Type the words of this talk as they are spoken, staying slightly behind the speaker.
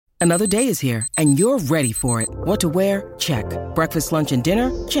Another day is here, and you're ready for it. What to wear? Check. Breakfast, lunch, and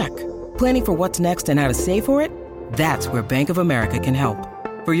dinner? Check. Planning for what's next and how to save for it? That's where Bank of America can help.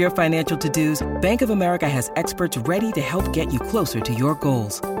 For your financial to-dos, Bank of America has experts ready to help get you closer to your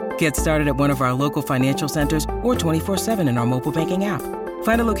goals. Get started at one of our local financial centers or 24/7 in our mobile banking app.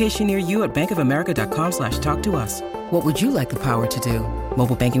 Find a location near you at bankofamerica.com/talktous. What would you like the power to do?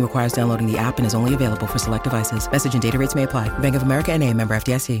 Mobile banking requires downloading the app and is only available for select devices. Message and data rates may apply. Bank of America NA, member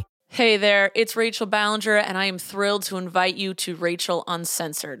FDIC. Hey there, it's Rachel Ballinger, and I am thrilled to invite you to Rachel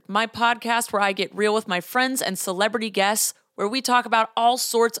Uncensored, my podcast where I get real with my friends and celebrity guests, where we talk about all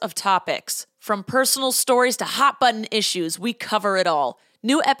sorts of topics. From personal stories to hot-button issues, we cover it all.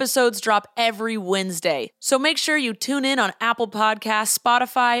 New episodes drop every Wednesday, so make sure you tune in on Apple Podcasts,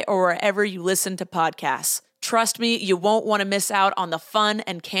 Spotify, or wherever you listen to podcasts. Trust me, you won't want to miss out on the fun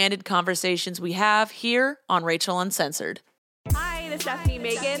and candid conversations we have here on Rachel Uncensored. Hi, this is Stephanie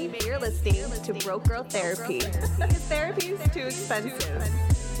Megan. You're listening to Broke Girl Therapy. Because therapy is too expensive.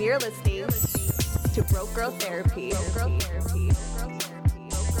 You're listening to Broke Girl Therapy.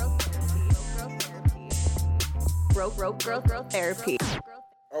 Broke Girl Therapy.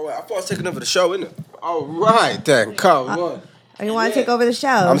 Oh, wait, I thought I was taking over the show, innit? All right, then. Come on. Oh, you want to take over the show?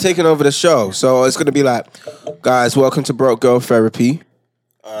 I'm taking over the show. So it's going to be like, guys, welcome to Broke Girl Therapy.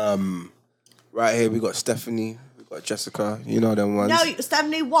 Right here, we got Stephanie. Got Jessica, you know them ones. No,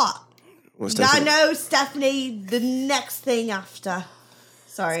 Stephanie, what? What's I Stephanie? know Stephanie, the next thing after.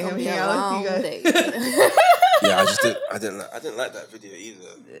 Sorry, here we go. Yeah, I didn't like that video either.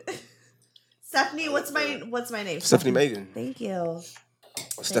 Stephanie, what's my name? Stephanie Megan. Thank you.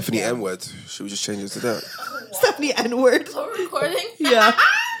 Or Stephanie N-word. Should we just change it to that? Stephanie N-word. Are we recording? Yeah.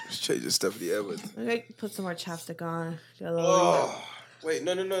 Let's change it to Stephanie N-word. Okay, put some more chapstick on. Oh. Wait,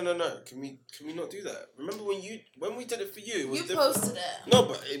 no. Can we not do that? Remember when we did it for you? It was You different. posted it. No,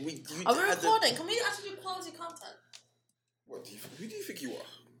 but you Are we had recording? Can we actually do quality content? Who do you think you are?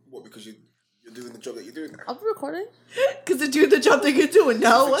 What, because you're doing the job that you're doing now? Are we recording? Because to do the job that you're doing.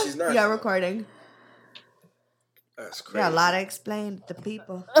 No. She's nice. Yeah, recording. That's crazy. Yeah, a lot to explain to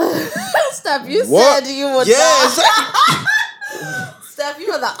people. Steph, you What? said you were exactly. Steph, you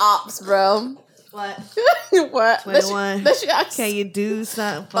were the ops, bro. What? What? 21. That she actually Can you do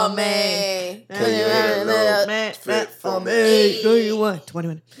something for for me? me. Can you let it know? Man, Fit for me. Do you want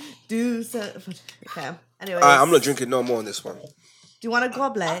 21? Do something. Okay. Anyways. I'm not drinking no more on this one. Do you want a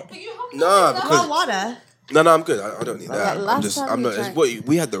goblet? Nah, I want because water. no, I'm good. I don't need that. last time I'm you not. drank-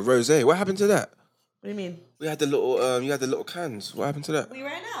 We had the rosé. What happened to that? What do you mean? We had the little. You had the little cans. What happened to that? We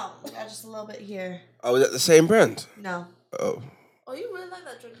ran out. We got just a little bit here. Oh, was that the same brand? No. Oh. Oh, you really like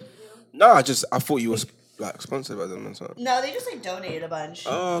that drink? No, I thought you was like sponsored by them or something. No, they just like donated a bunch.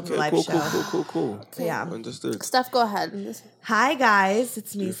 Oh, on the okay, live cool. show. Yeah. Understood. Steph, go ahead. Hi guys,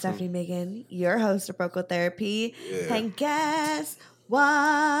 it's me, Stephanie Megan, your host of Broke Girl Therapy. Yeah. And guess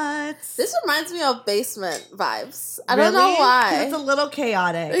what? This reminds me of basement vibes. I don't know Really? 'Cause why. It's a little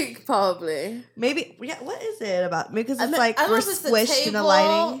chaotic. Probably. Maybe. Yeah. What is it about? Because it's I like don't know we're if it's the squished in the table.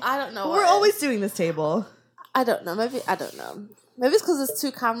 lighting. I don't know. We're what. always doing this table. I don't know. Maybe I don't know. Maybe it's because it's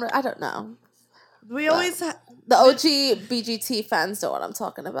two cameras. I don't know. We always. The OG BGT fans know what I'm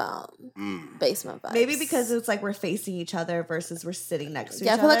talking about. Basement vibes. Maybe because it's like we're facing each other versus we're sitting next to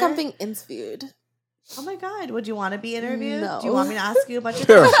yeah, I each feel other. like I'm being interviewed. Oh my god, would you want to be interviewed? No. Do you want me to ask you a bunch of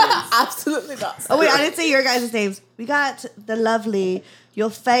questions? Absolutely not. Oh wait, I didn't say your guys' names. We got the lovely, your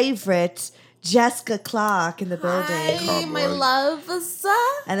favorite, Jessica Clark in the building. Hi, my on. love.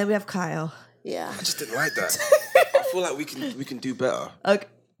 And then we have Kyle. Yeah. I just didn't like that. I feel like we can do better.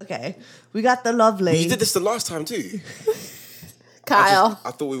 Okay. We got the lovely. You did this the last time too. Kyle.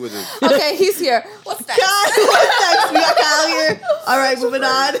 I thought we would have. Okay, he's here. What's that? Kyle, what's next? We got Kyle here. All right, moving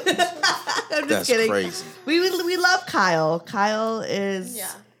on. I'm just That's kidding. crazy. We love Kyle. Kyle is,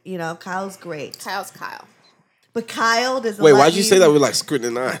 Yeah. Kyle's great. Kyle's Kyle. But Kyle doesn't Wait, let why'd you say that with like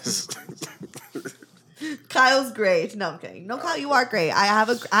squinting eyes? Kyle's great. No, I'm kidding. No, Kyle, you are great. I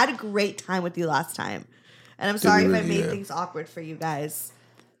had a great time with you last time. And I'm sorry if I made things awkward for you guys.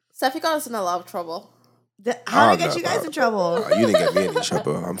 Steffi got us in a lot of trouble. How did I get you guys in trouble? You didn't get me in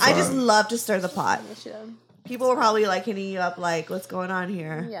trouble. I'm fine. I just love to stir the pot. Yes, you did. People were probably like hitting you up like, what's going on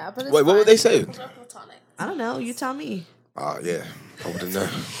here? Yeah, but it's Wait, what were they saying? We're platonic. I don't know. You tell me. Oh, yeah. I wouldn't know.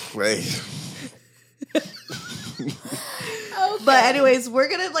 Wait. Okay. But anyways, we're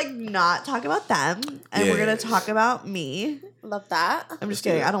going to like not talk about them. And we're Yeah. going to talk about me. Love that. I'm just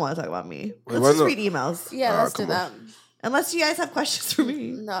kidding. I don't want to talk about me. Wait, Let's why just not? read emails. Yeah, let's do come that. Unless you guys have questions for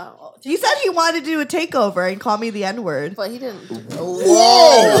me. No. He said he wanted to do a takeover and call me the N-word. But he didn't.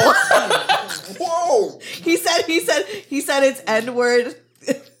 Whoa! Whoa! He said it's N-word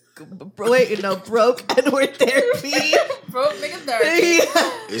broke N-word therapy. Broke nigga therapy.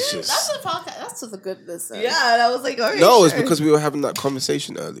 It's just That's a podcast. That's just a good listen. Yeah, and I was like, okay, no, sure. it's because we were having that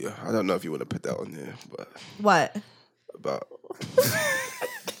conversation earlier. I don't know if you want to put that on there, but What? about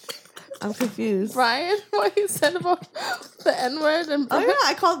I'm confused. Brian, what you said about the N-word and Oh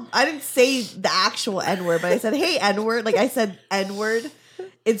yeah, I didn't say the actual N-word, but I said, hey, N-word. Like I said N-word,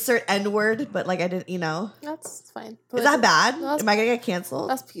 insert N-word, but like I didn't, That's fine. Is that bad? No, Am I gonna get canceled?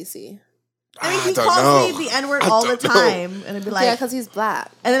 That's PC. I mean, he don't calls know. me the N-word I all the don't know. time. And I'd be like, Yeah, because he's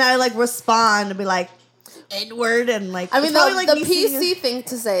black. and then I like respond and be like, N-word, and like, I mean, it's probably, the me saying- PC thing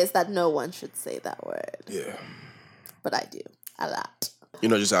to say is that no one should say that word. yeah. But I do. A lot. You're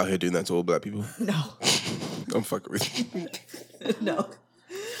not just out here doing that to all black people. No, I'm fucking with you. no.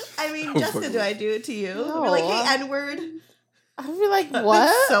 I mean, Jessica, do I do it to you? No. Be like, hey, N-word. I'd be like,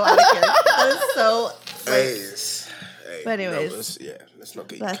 what? So out of here. That is so. Hey, But anyways, let's not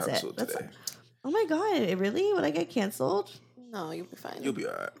get you that's it. cancelled That's today. Oh my god! Really? Would I get canceled? No, you'll be fine. You'll be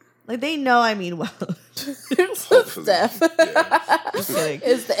alright. Like they know I mean well. Hopefully. Steph. Yeah. Just kidding.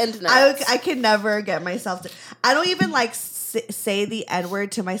 It's the internet. I could never get myself to. I don't even like say the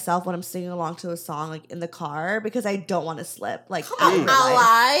N-word to myself when I'm singing along to a song like in the car because I don't want to slip like out of my life.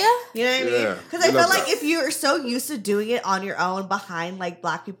 lie. You know what I mean? Yeah, Because I you feel love like that. if you're so used to doing it on your own behind like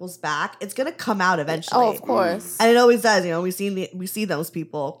black people's back, it's gonna come out eventually. Oh, of course. And it always does. We see those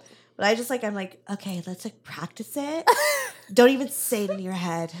people. But I just like I'm like, okay, let's like practice it. Don't even say it in your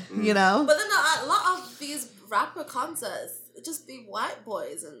head. You know? But then a lot of these rapper concerts, it just be white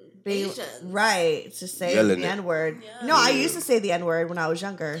boys and Asians. Right. To say Yelling the it. N-word. Yeah. No, I used to say the N-word when I was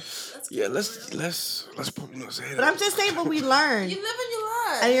younger. Yeah, let's probably not say that. But I'm just saying what we learned. You live and you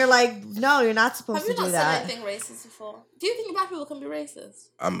learn. And you're like, no, you're not supposed Have you to not do said that. anything racist before? Do you think black people can be racist?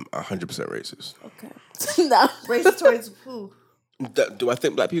 I'm 100% racist. Okay. No. Racist towards who? Do I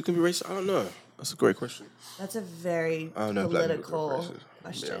think black people can be racist? I don't know. That's a great question. That's a very I don't know if black people can be political racist.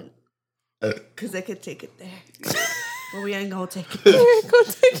 question. Yeah. Because they could take it there. But we ain't gonna take it there.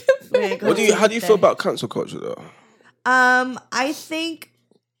 We ain't gonna take How do you it feel there. about cancel culture though? I think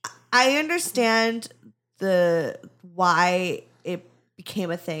I understand the why it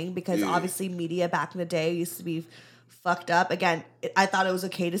became a thing because obviously media back in the day used to be fucked up. Again, I thought it was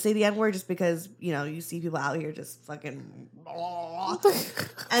okay to say the N-word just because, you see people out here just fucking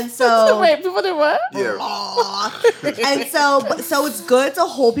and so Wait, people did what? Yeah. and so it's good to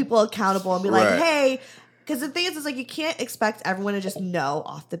hold people accountable and be like, Right. hey, because the thing is like you can't expect everyone to just know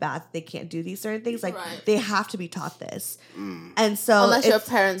off the bat that they can't do these certain things. Like Right. they have to be taught this, and so Unless your it's-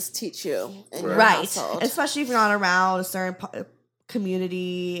 parents teach you in your right, household. especially if you're not around a certain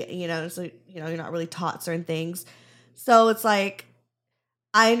community, so you're not really taught certain things. So it's like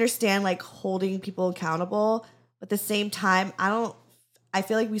I understand like holding people accountable, but at the same time, I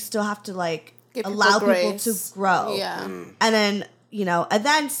feel like we still have to like Give people allow people to grace. grow. Yeah. And then, and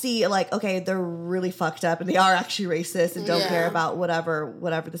then see like, okay, they're really fucked up and they are actually racist and don't Yeah. care about whatever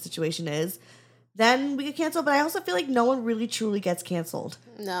the situation is. Then we get canceled. But I also feel like no one really truly gets canceled,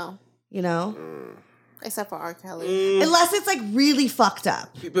 No. Except for R. Kelly. unless it's like really fucked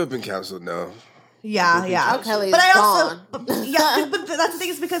up. People have been cancelled now. Yeah, yeah. R. Kelly's but I also, gone. but that's the thing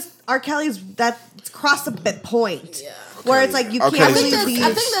is because R. Kelly's that's crossed a bit point Yeah. where it's like you R. can't Kelly's really different. leave.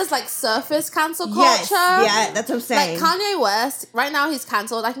 I think there's like surface cancel culture. Yes, yeah, that's what I'm saying. Like Kanye West, right now he's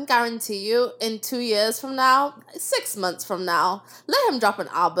cancelled. I can guarantee you, in 2 years from now, 6 months from now, let him drop an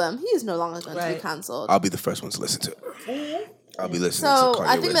album. He is no longer going to be Right. cancelled. I'll be the first one to listen to it. I'll be listening So to Kanye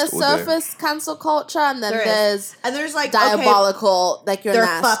I think West there's all day. surface cancel culture, and then There is. there's And there's like diabolical, like you're they're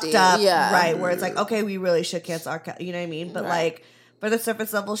nasty. fucked up, Yeah, right? Where it's like, okay, we really should cancel our, you know what I mean? But Right. like for the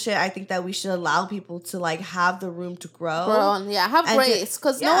surface level shit, I think that we should allow people to like have the room to grow. Grown, yeah, have And grace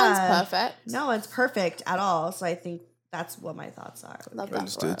because no one's yeah. perfect. No one's perfect at all. So I think that's what my thoughts are. Love that for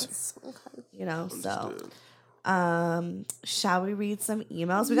Understood. us. Okay. So shall we read some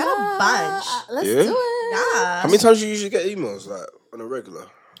emails? We got a bunch. Let's Yeah? do it. Yeah. How many times do you usually get emails like on a regular?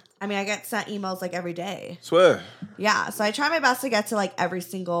 I mean, I get sent emails like every day. Swear. Yeah. So I try my best to get to like every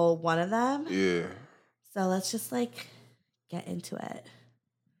single one of them. Yeah. So let's just like get into it.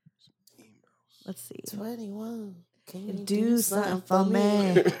 Let's see. 21. Can you Do something for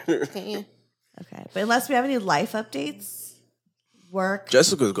me. Can you? Okay. But unless we have any life updates, work.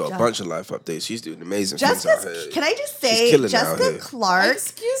 Jessica's got a bunch of life updates. She's doing amazing things out here. Jessica's, can I just She's say, killing it out Jessica here. Clark,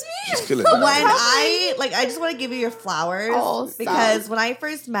 Excuse me? She's killing when it. I just want to give you your flowers Oh, stop. because when I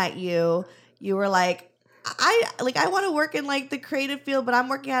first met you, you were like, I want to work in like the creative field, but I'm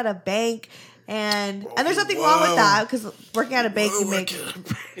working at a bank. And there's nothing wrong with that because working at a bank, you make.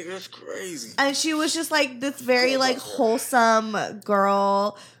 That's crazy. And she was just like this very like wholesome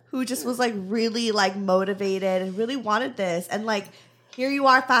girl who just was like really like motivated and really wanted this. And like, here you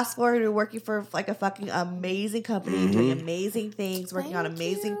are, fast forward, you're working for like a fucking amazing company, doing amazing things, working on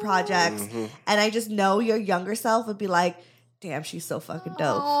amazing projects. And I just know your younger self would be like, damn, she's so fucking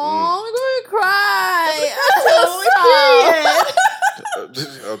dope. Oh, I'm going to cry.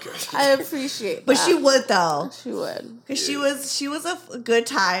 Okay. I appreciate that. But she would though. She would. Because she was a good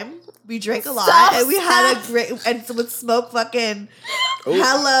time. We drank a lot, Stop, and we had a great, and would smoke fucking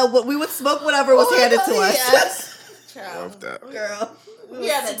hella. We would smoke whatever was handed to us. Yes. Love that. Girl, We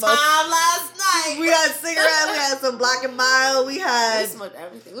had the time last night. we had cigarettes. We had some Black and Mild. We We had. smoked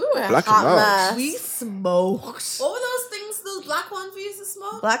everything. We were Black and hot Mild. mess. We smoked What were those things? Those black ones we used to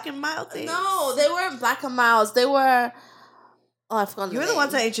smoke? Black and Mild things. No, they weren't Black and Milds. They were. Oh, I forgot. You were the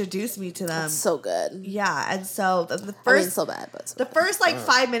ones that introduced me to them. So good. Yeah, and so the I mean, first, so bad, but so the first like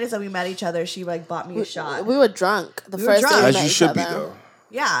 5 minutes that we met each other, she like bought me a shot. we were drunk the We were first drunk. day we As met you each should be, other. though.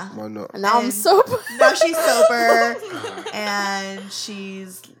 Yeah. Why not? And now I'm And- sober. Now she's sober, and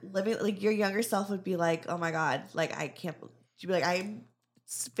she's living like your younger self would be like, oh my god, like I can't. She'd be like, I'm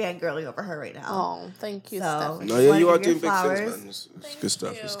fangirling over her right now. Oh, thank you, So- Stephanie. No, yeah, you are Wanna doing give big flowers? things, man. It's good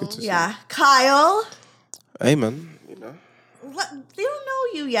stuff. It's good to see. Yeah, Kyle. Hey, man. You know. They don't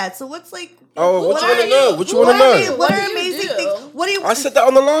know you yet, so what's like? Oh, what you are want to know? you- What you who want to are know? you? What What are do you amazing do? things? What do you? I said that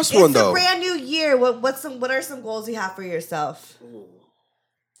on the last one, It's a though. brand new year. What are some goals you have for yourself?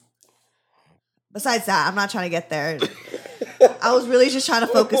 Besides that, I'm not trying to get there. I was really just trying to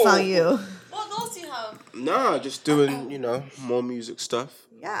focus on you. What goals do you have? Nah, just doing, more music stuff.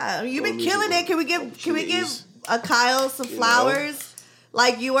 Yeah, you've been More killing it. musical Can we give opportunities. Kyle some You know? flowers?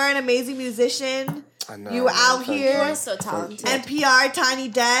 Like you are an amazing musician. I know. You were out Thank here. You're you. so talented. NPR, Tiny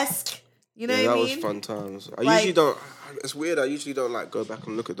Desk. You know Yeah, what I that mean? was fun times. I Like- usually don't. It's weird. I usually don't like go back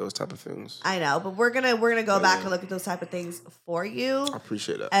and look at those type of things. I know, but we're gonna go back and look at those type of things for you I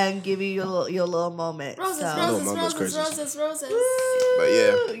appreciate that. and give you your little moment. Roses, so. know roses, Mama's roses, crazy. roses, roses. But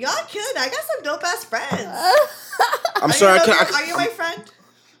yeah, Ooh, y'all killing it. I got some dope ass friends. I'm sorry. Are you my friend?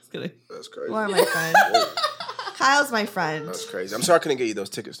 Just kidding. That's crazy. You are my friend. Kyle's my friend. That's crazy. I'm sorry I couldn't get you those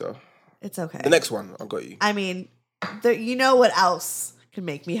tickets though. It's okay. The next one, I got you. I mean, you know what else can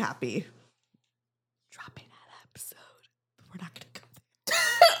make me happy? Dropping that episode. But we're not gonna go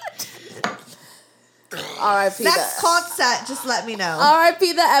R.I.P. there. that. Next concert, just let me know.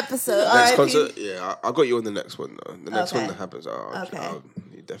 R.I.P. the episode. Next R.I.P. concert, yeah, I got you on the next one though. The next Okay. one that happens, I'll Okay.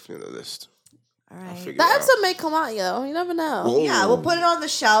 you're definitely on the list. All I'll right. figure That it out. episode may come out, yo. You never know. Whoa. Yeah, we'll put it on the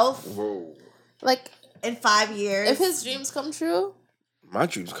shelf Whoa. Like, in 5 years. if his dreams come true, My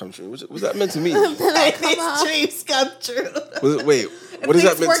dreams come true. Was that meant to me? then it'll If come his out. dreams come true. Wait, what is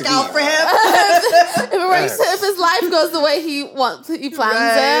that Things meant to work out be? for him. If it works, if his life goes the way he plans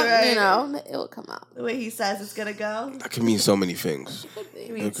it, Right. you know, it will come out. The way he says it's gonna go. That can mean so many things.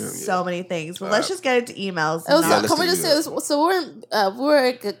 It means Okay, so many things. But let's just get into emails. It was, Yeah, let's can we do just say that. this? So we were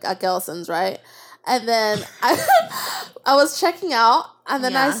at Gelson's, right? And then I was checking out, and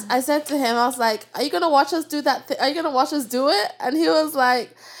then Yeah. I said to him, I was like, "Are you gonna watch us do that? Are you gonna watch us do it?" And he was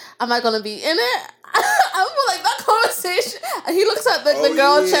like, "Am I gonna be in it?" I'm like that conversation, and he looks at the Oh,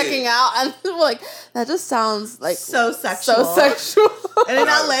 girl yeah. checking out, and we're like, "That just sounds like so sexual. so sexual." And in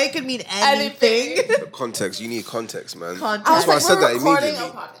LA, it could mean anything. The context. You need context, man. Context. I was That's why I like, said we're that recording a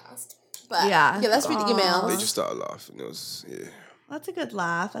immediately. podcast. But Yeah. yeah, let's read the emails. They just started laughing. It was That's a good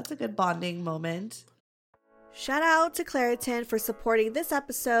laugh. That's a good bonding moment. Shout out to Claritin for supporting this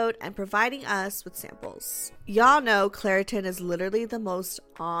episode and providing us with samples. Y'all know Claritin is literally the most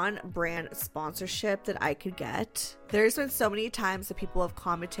on-brand sponsorship that I could get. There's been so many times that people have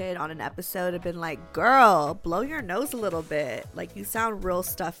commented on an episode and been like, girl, blow your nose a little bit. Like, you sound real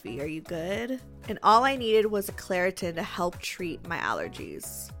stuffy. Are you good? And all I needed was a Claritin to help treat my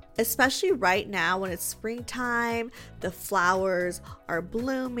allergies. Especially right now when it's springtime, the flowers are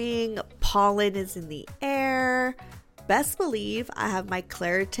blooming, pollen is in the air. Best believe I have my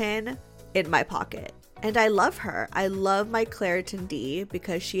Claritin in my pocket. And I love her. I love my Claritin D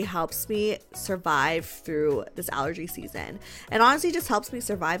because she helps me survive through this allergy season. And honestly just helps me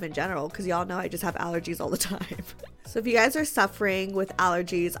survive in general because y'all know I just have allergies all the time. So if you guys are suffering with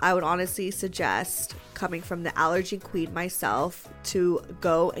allergies, I would honestly suggest, coming from the allergy queen myself, to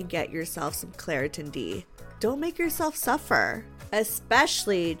go and get yourself some Claritin D. Don't make yourself suffer,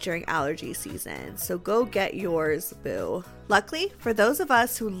 especially during allergy season. So go get yours, boo. Luckily, for those of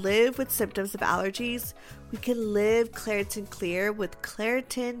us who live with symptoms of allergies, we can live Claritin Clear with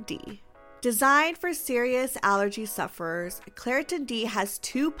Claritin D. Designed for serious allergy sufferers, Claritin D has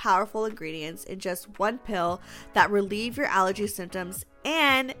 2 powerful ingredients in just one pill that relieve your allergy symptoms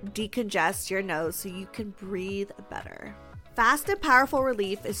and decongest your nose so you can breathe better. Fast and powerful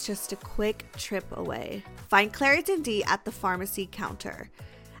relief is just a quick trip away. Find Claritin D at the pharmacy counter.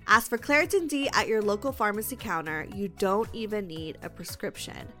 Ask for Claritin D at your local pharmacy counter. You don't even need a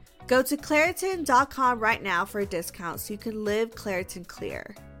prescription. Go to Claritin.com right now for a discount so you can live Claritin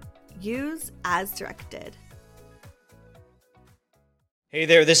Clear. Use as directed. Hey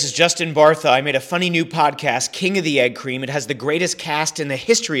there, this is Justin Bartha. I made a funny new podcast, King of the Egg Cream. It has the greatest cast in the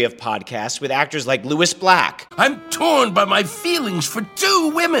history of podcasts with actors like Louis Black, I'm torn by my feelings for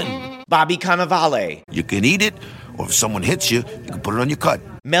two women. Bobby Cannavale, You can eat it, or if someone hits you, you can put it on your cut.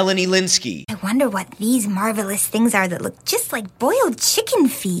 Melanie Linsky, I wonder what these marvelous things are that look just like boiled chicken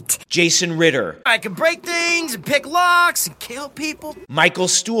feet. Jason Ritter, I can break things and pick locks and kill people. Michael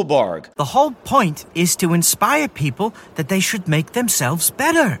Stuhlbarg, The whole point is to inspire people that they should make themselves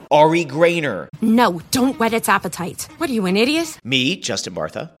better. Ari Grainer, No, don't whet its appetite. What are you, an idiot? me, Justin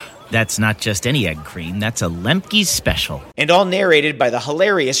Bartha, That's not just any egg cream, that's a Lemke's special. and all narrated by the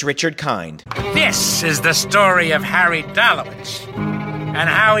hilarious Richard Kind. This is the story of Harry Dalowitz and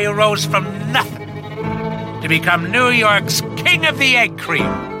how he rose from nothing to become New York's King of the Egg Cream.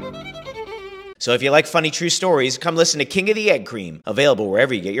 So if you like funny true stories, come listen to King of the Egg Cream, available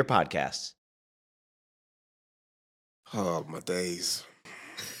wherever you get your podcasts. Oh, my days.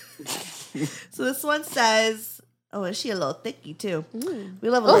 So this one says, oh, is she a little thicky too? We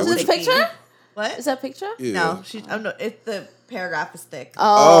love a Oh, little is this thicky. picture? What? Is that a picture? Yeah. No, no, the paragraph is thick.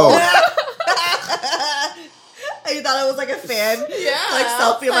 Oh. You thought it was like a fan, Yeah. like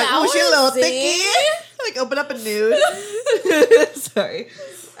selfie. I'm like, I oh, she a little wanna thicky. see. Like open up a nude. Sorry,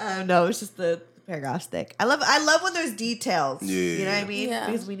 no, it's just the paragraph's thick. I love when there's details. Yeah. You know what I mean? Yeah.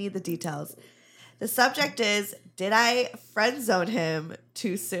 Because we need the details. The subject is: did I friend zone him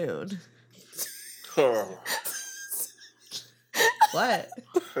too soon? Oh. What?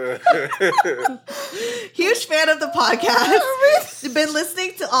 Huge fan of the podcast. Been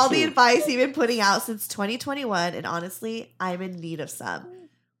listening to all the advice you've been putting out since 2021, and honestly, I'm in need of some.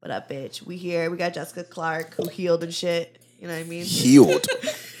 What up, bitch? We here. We got Jessica Clark who healed and shit. You know what I mean? Healed.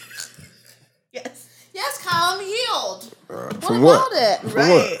 Yes. Yes, Kyle, I'm healed. What From about what? it?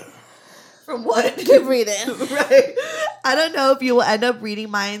 Right. From what? Keep reading. Right. I don't know if you will end up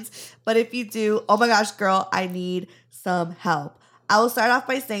reading mines, but if you do, oh my gosh, girl, I need some help. I will start off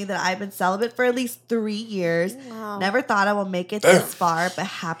by saying that I've been celibate for at least 3 years. Wow. Never thought I will make it this far, but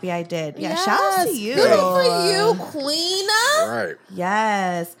happy I did. Yeah, shout out to you. Good for you, Queen. Right.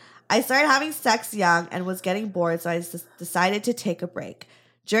 Yes. I started having sex young and was getting bored, so I just decided to take a break.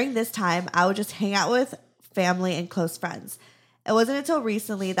 During this time, I would just hang out with family and close friends. It wasn't until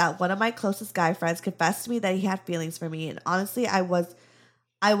recently that one of my closest guy friends confessed to me that he had feelings for me, and honestly, had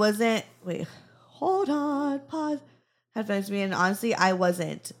feelings for me, and honestly, I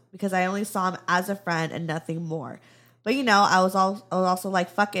wasn't, because I only saw him as a friend and nothing more. But you know, I was also like,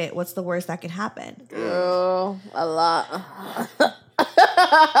 fuck it, what's the worst that can happen? Girl, a lot.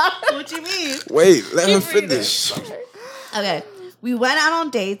 What you mean? Wait, let her finish. Okay. We went out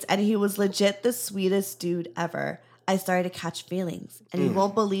on dates and he was legit the sweetest dude ever. I started to catch feelings and you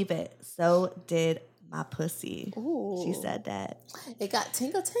won't believe it. So did my pussy. Ooh. She said that. It got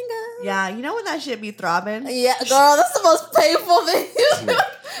tingle tingle. Yeah, you know when that shit be throbbing? Yeah, girl, that's the most painful thing.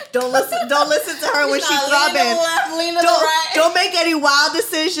 Don't listen to her when she's throbbing. Lean to the left, lean to the right. Don't make any wild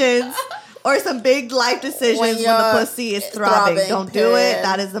decisions or some big life decisions when the pussy is throbbing. Don't do it.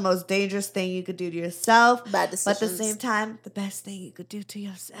 That is the most dangerous thing you could do to yourself. Bad But at the decisions. same time, the best thing you could do to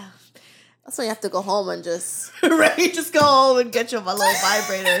yourself. That's when you have to go home and just Right? Just go home and get your little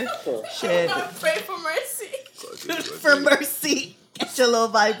vibrator. Shit. pray for mercy. For mercy. Get your little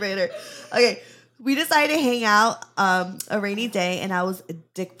vibrator. Okay. We decided to hang out a rainy day and I was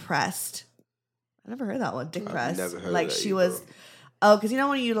dick pressed. I never heard that one. Dick pressed. never heard like that she either. was. Oh, because you know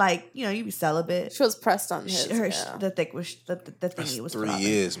when you like, you know, you be celibate. She was pressed on his. The thick was the thingy was 3 throbbing.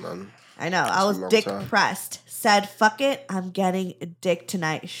 years, man. I know. That's I a was long dick time. pressed. Said, fuck it. I'm getting a dick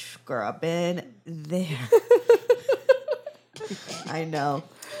tonight. Shh, girl, I've been there. I know.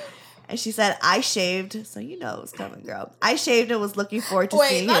 And she said, I shaved. So you know it was coming, girl. I shaved and was looking forward to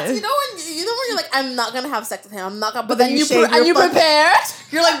seeing that's, him. you know when you're like, I'm not gonna have sex with him. I'm not gonna. But then then you you shave your you fucking- prepared.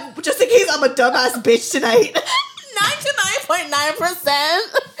 You're like, just in case I'm a dumbass bitch tonight.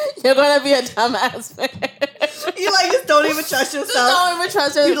 99.9%, you're gonna be a dumbass bitch. You like just don't even trust yourself. Just don't even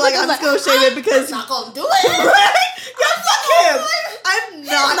trust yourself. You're like, I'm just gonna shave it because I'm not gonna do it. right? Yeah, fuck him. I'm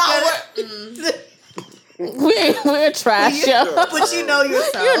not gonna. We're trash, yo. But you know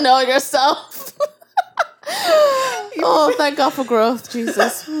yourself. You know yourself. Oh, thank God for growth,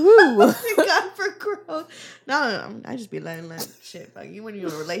 Jesus. Woo. Thank God for growth. No. I just be letting that shit. Like you when you're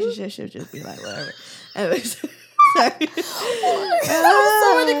in a relationship, she'll just be like whatever. Anyways, Sorry.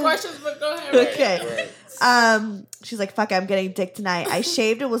 So many questions, but go ahead. Okay. She's like, fuck it, I'm getting dick tonight. I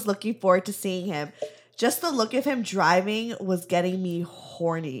shaved and was looking forward to seeing him. Just the look of him driving was getting me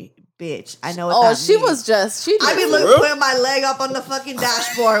horny, bitch. I know what that she means. was just, she I be putting my leg up on the fucking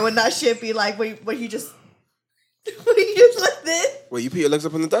dashboard when that shit be like, when he just like this. Wait, you put your legs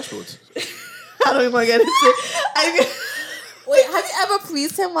up on the dashboard? I don't even want to get into it. Wait, have you ever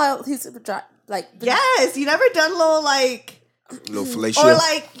pleased him while he's like? Yes, you never done little fellatio, or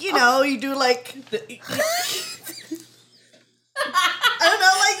like you do like. I don't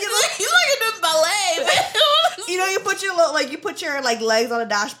know, like you like in ballet. You put your legs on the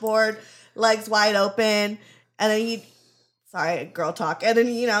dashboard, legs wide open, and then sorry, girl talk, and then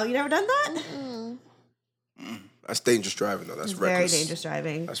you never done that. That's dangerous driving, though. That's reckless. Very dangerous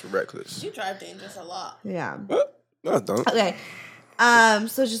driving. That's reckless. You drive dangerous a lot. Yeah. What? No, I don't. Okay.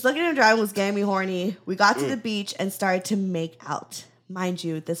 So just looking at him driving was getting me horny. We got to the beach and started to make out. Mind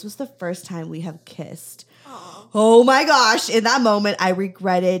you, this was the first time we have kissed. Aww. Oh my gosh. In that moment, I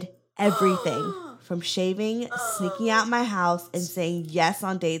regretted everything. From shaving, sneaking out my house, and saying yes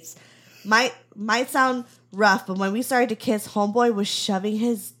on dates. Might sound rough, but when we started to kiss, homeboy was shoving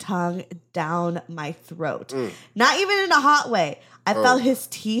his tongue down my throat. Not even in a hot way. I felt his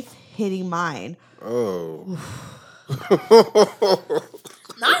teeth hitting mine. Oh.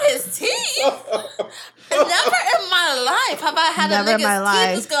 Not his teeth. Never in my life have I had a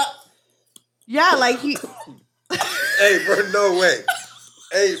nigga's teeth go. Yeah, like he. Hey, bro, no way.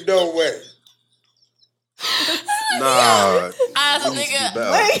 Ain't no way. Nah. As a nigga.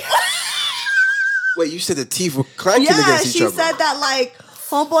 Wait, you said the teeth were clanking against each other. Yeah, she said that like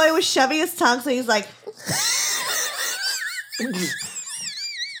homeboy was shoving his tongue, so he's like.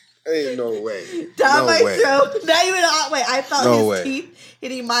 Ain't no way. Down my throat. Not even a hot way. I felt his teeth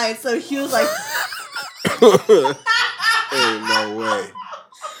hitting mine, so he was like. Ain't no way.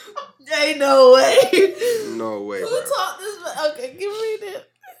 Ain't no way. No way. Who taught this? Okay, give me it.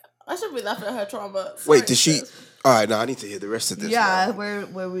 I should be laughing at her trauma. Sorry, wait, did she? All right, now I need to hear the rest of this. Yeah,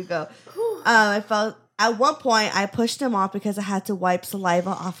 where we go. I felt at one point I pushed him off because I had to wipe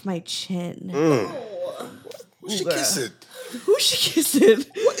saliva off my chin. Who's she kissing? Who's she kissing?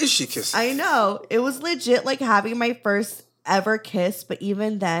 What is she kissing? I know. It was legit like having my first ever kiss, but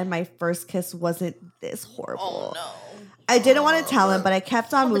even then, my first kiss wasn't this horrible. Oh no! I didn't want to tell him, but I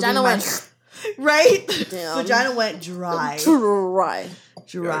kept on moving my. Right? Damn. Vagina went dry.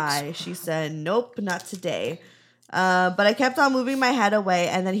 Dry. She said, nope, not today. But I kept on moving my head away,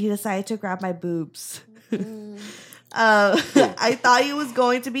 and then he decided to grab my boobs. I thought he was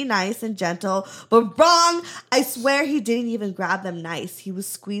going to be nice and gentle, but wrong. I swear he didn't even grab them nice. He was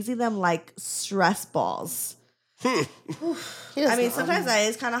squeezing them like stress balls. I mean, sometimes that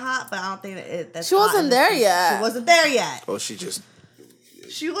is kind of hot, but I don't think that's she wasn't there yet. She wasn't there yet. Oh, she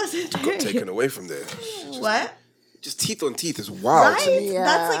wasn't there. Got taken away from there. What? Just teeth on teeth is wild right? to me. Yeah.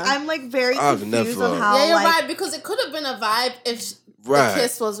 That's like I'm like very confused on how. Yeah, you're like, right, because it could have been a vibe if the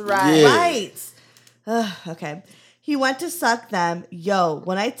kiss was right. Yeah. Right. Okay. He went to suck them. Yo,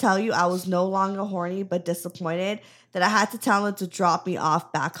 when I tell you I was no longer horny but disappointed that I had to tell him to drop me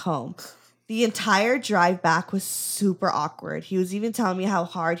off back home. The entire drive back was super awkward. He was even telling me how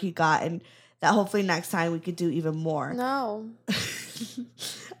hard he got and that hopefully next time we could do even more. No.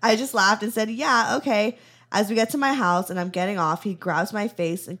 I just laughed and said, yeah, okay. As we get to my house and I'm getting off, he grabs my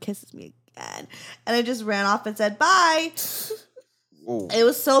face and kisses me again. And I just ran off and said, bye. Whoa. It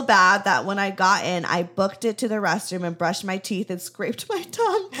was so bad that when I got in, I booked it to the restroom and brushed my teeth and scraped my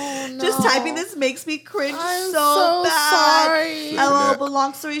tongue. Oh, no. Just typing this makes me cringe so bad. Sorry. LOL, but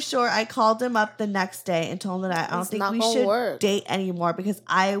long story short, I called him up the next day and told him that I don't think we should date anymore because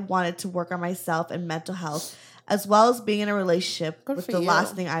I wanted to work on myself and mental health, as well as being in a relationship with the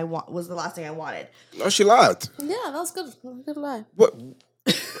last thing I was the last thing I wanted. No, she lied. Yeah, that was good. Good lie. What?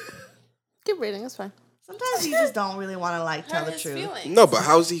 Keep reading. It's fine. Sometimes you just don't really want to tell the truth. Feelings. No, but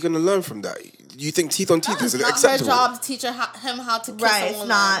how's he going to learn from that? You think teeth on teeth is acceptable? It's not her job to teach him how to kiss a woman. It's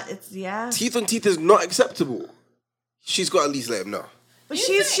not. It's Teeth on teeth is not acceptable. She's got to at least let him know. But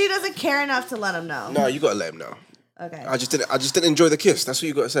she doesn't care enough to let him know. No, you got to let him know. Okay. I just didn't enjoy the kiss. That's what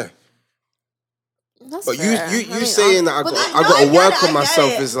you got to say. That's but fair. you saying that I got to work on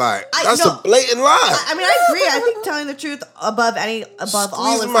myself is like that's a blatant lie. I mean, I agree. I think telling the truth above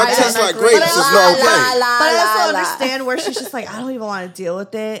all is my test like grapes is not okay. But I also understand where she's just like, I don't even want to deal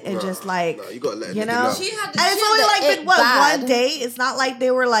with it, and just like you gotta let you it know. know. And it's only like been one date. It's not like they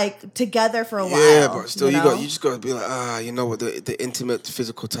were like together for a while. Yeah, but still, you just got to be like, you know what, the intimate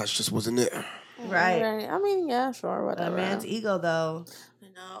physical touch just wasn't it. Right. I mean, yeah, sure, whatever. A man's ego, though. I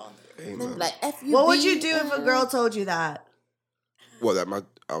know. Hey, Then man. like, F-U-B. What would you do if a girl told you that? What, that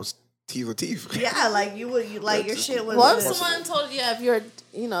I was teeth or teeth? Yeah, like you like your shit was. What if someone told you, if you're,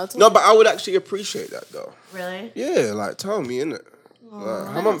 you know. No, but I would actually appreciate that though. Really? Yeah, like tell me, innit?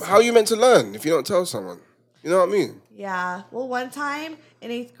 Like, how are you meant to learn if you don't tell someone? You know what I mean? Yeah. Well, one time in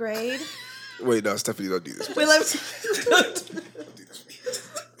 8th grade. Wait, no, Stephanie, don't do this. We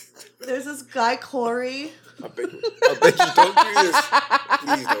there's this guy, Corey. I beg you, don't do this.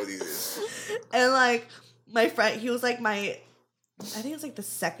 Please don't do this. And like my friend, he was like I think it was like the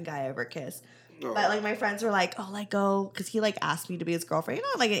second guy I ever kissed. Oh. But like my friends were like, oh, like go, because he like asked me to be his girlfriend. You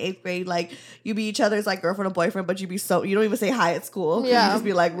know, like in 8th grade, like you be each other's like girlfriend and boyfriend, but you don't even say hi at school. Yeah. You just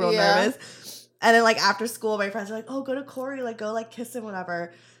be like real nervous. And then like after school, my friends were like, oh, go to Corey, like go like kiss him,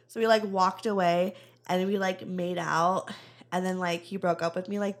 whatever. So we like walked away and we like made out. And then like he broke up with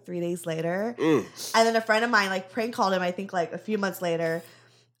me like 3 days later. And then a friend of mine like prank called him, I think like a few months later.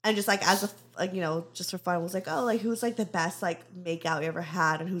 And just like as a like, you know, just for fun, was like, oh, like who's like the best like make out you ever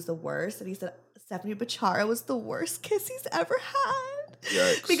had and who's the worst? And he said Stephanie Bachara was the worst kiss he's ever had.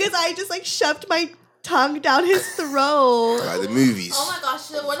 Yikes. Because I just like shoved my tongue down his throat. Like the movies. Oh my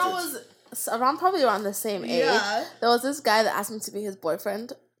gosh, when I was probably around the same age, there was this guy that asked me to be his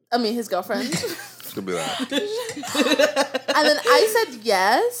boyfriend. I mean, his girlfriend. Could be like. And then I said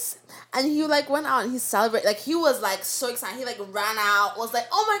yes. And he like went out and he celebrated. Like he was like so excited. He like ran out, was like,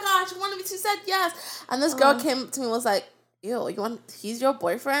 oh my gosh, you wanted me to? Said yes. And this girl came to me and was like, ew, he's your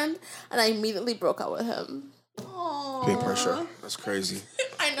boyfriend? And I immediately broke up with him. Aww. Peer pressure. That's crazy.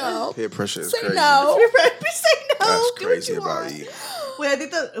 I know. Peer pressure is Say crazy. no. Say no. That's Do what crazy you about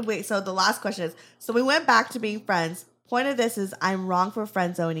want. you. So the last question is, so we went back to being friends. Point of this is, I'm wrong for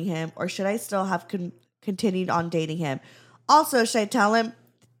friend zoning him, or should I still have continued on dating him? Also, should I tell him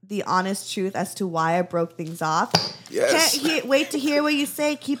the honest truth as to why I broke things off? Yes. Can't wait to hear what you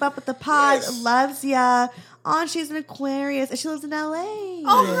say. Keep up with the pod. Yes. Loves ya. Oh, she's an Aquarius and she lives in LA.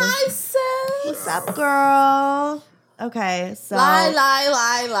 Oh, hi, sis. What's up, girl? Okay, so Lie.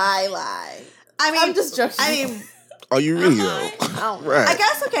 I mean, I'm just joking. I mean, Are you really though? Right. I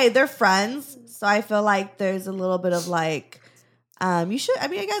guess okay, they're friends, so I feel like there's a little bit of like, you should. I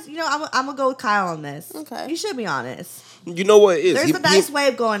mean, I guess I'm gonna go with Kyle on this. Okay, you should be honest. You know what it is? There's a nice way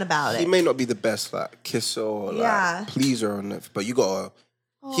of going about He it. may not be the best like kisser or like Yeah. pleaser on it, but you gotta.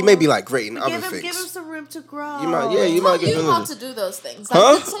 He may be like great in other things. Give him some room to grow. You might get you how to do those things. Like,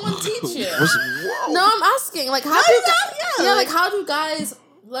 Huh? did someone teach you? Whoa. No, I'm asking. Like, how how do guys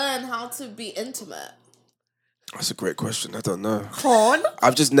learn how to be intimate? That's a great question. I don't know. Porn?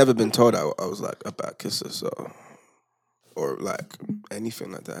 I've just never been told I was like a bad kisser, so or like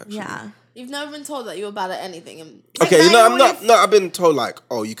anything like that. Actually. Yeah. You've never been told that you were bad at anything. Okay, I'm not. No, I've been told like,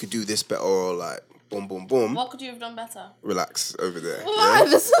 oh, you could do this better, or like, boom, boom, boom. What could you have done better? Relax over there. Why? Yeah?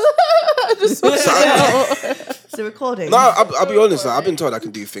 This is It's a recording. No, I'll be honest. Like, I've been told I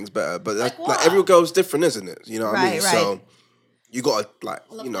can do things better, but like every girl's different, isn't it? You know what I mean? Right. So you gotta like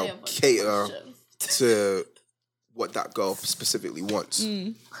cater to what that girl specifically wants.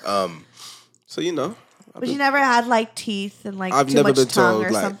 So But you never had like teeth and like I've too never much been tongue told,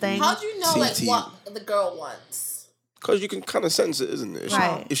 or like, something. How do you know like TT. what the girl wants? Because you can kind of sense it, isn't it?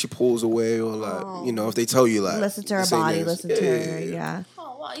 Right. If she pulls away or like, if they tell you like, Listen to her the same body, names. listen to her, yeah.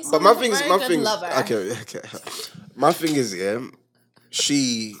 Oh wow, you But sound my like thing a is, very my good thing. lover. Okay. My thing is,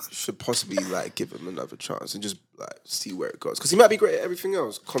 she should possibly like give him another chance and just like see where it goes. Because he might be great at everything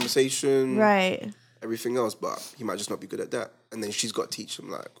else, conversation, Right. everything else, but he might just not be good at that. And then she's got to teach him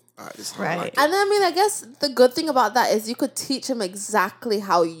like, all right, this is how I Right. like it. And then, I mean, I guess the good thing about that is you could teach him exactly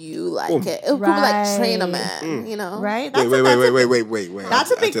how you like it. It would be like train a man, you know? Right? Wait.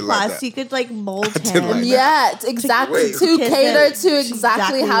 That's a big didn't like plus. that. You could like mold didn't him. like that. Yeah, exactly. To kiss cater him to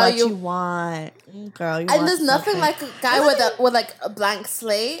exactly how what you want. Girl, you And want there's nothing something. like a guy with like a blank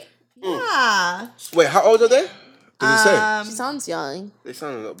slate. Yeah. Wait, how old are they? Does it say? She sounds young. They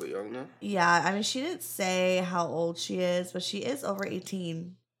sound a little bit young now. Yeah, I mean, she didn't say how old she is, but she is over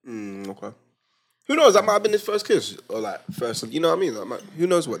 18. Okay. Who knows? That might have been his first kiss, or like first. You know what I mean? Who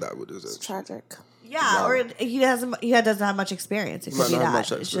knows what that would do? It's tragic. Yeah, or he doesn't have much experience. It He could might be not have that.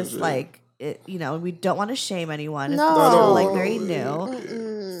 much It's just experience, like we don't want to shame anyone. No. It's all No. like very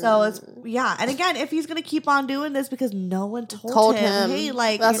new. So it's and again, if he's gonna keep on doing this because no one told him, hey,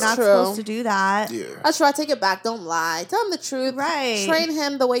 like That's you're not true. supposed to do that. Yeah. That's true. I take it back. Don't lie. Tell him the truth. Right. Train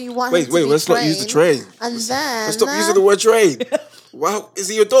him the way you want Wait, him to be let's not use the train. And then Let's stop using the word train. Wow, is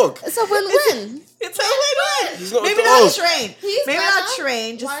he your dog? It's a win-win. It's a win-win. He's not a Maybe dog. not trained. He's Maybe better. not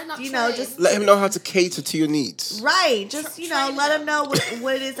trained. Just Why not just Let him know how to cater to your needs. right. Just let him know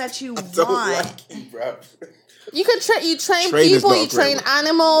what it is that you Don't want. like you, bruv. You can you train Train is people, not a you great train word.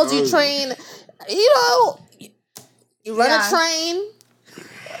 animals, No. you train, you run a train.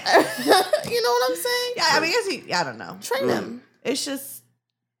 You know what I'm saying? Yeah, I mean, I don't know. Train him. It's just,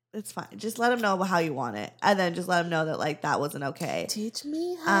 it's fine. Just let him know how you want it, and then just let him know that like that wasn't okay. Teach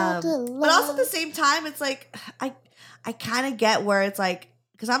me how to love. But also at the same time, it's like I kind of get where it's like,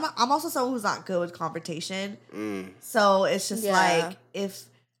 because I'm also someone who's not good with confrontation. So it's just like, if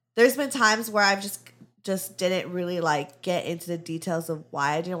there's been times where I've just didn't really like get into the details of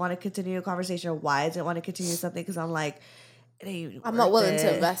why I didn't want to continue a conversation or why I didn't want to continue something, because I'm like, I'm not willing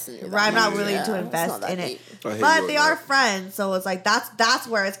to invest in you. Right, I'm not willing to invest in it. But they are friends, so it's like that's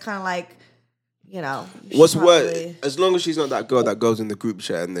where it's kind of like, you know. What's what? As long as she's not that girl that goes in the group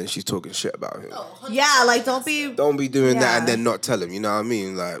chat and then she's talking shit about him. Yeah, like don't be doing that and then not tell him. You know what I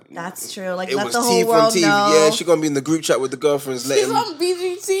mean? Like that's true. Like it let was the whole T world from TV. know. Yeah, she gonna be in the group chat with the girlfriends. She's on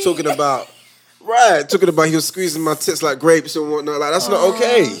BGT. Talking about. Right, talking about he was squeezing my tits like grapes and whatnot. Like that's not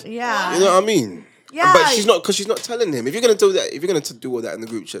okay. Yeah, you know what I mean. Yeah, but she's not, because she's not telling him. If you're gonna do that, if you're gonna do all that in the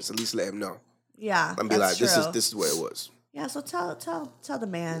group chats, at least let him know. Yeah, and be like, this this is what it was. Yeah, so tell the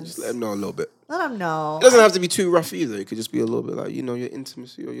man. Just let him know a little bit. Let him know. It doesn't have to be too rough either. It could just be a little bit like, you know, your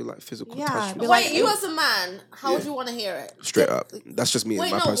intimacy or your like physical touch. Wait, you as a man, how would you want to hear it? Straight up. That's just me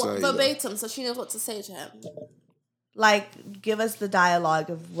and my personality. Verbatim, so she knows what to say to him. Like, give us the dialogue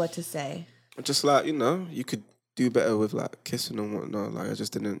of what to say. Just like, you know, you could do better with like kissing and whatnot. Like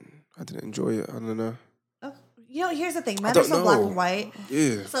I didn't enjoy it. I don't know. You know, here's the thing. Men are so black and white.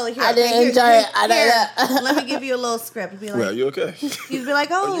 Yeah. So here, I didn't enjoy it. Let me give you a little script. Be like, well, you okay? He'd be like,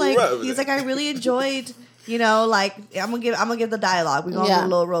 oh, like he's like, I really enjoyed. You know, like I'm gonna give the dialogue. We're gonna do a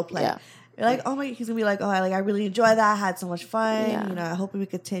little role play. Yeah. You're like, oh my, he's gonna be like, oh, I really enjoyed that. I had so much fun. Yeah. You know, I hope we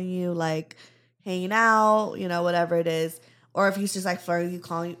continue like hanging out. You know, whatever it is. Or if he's just like flirting, you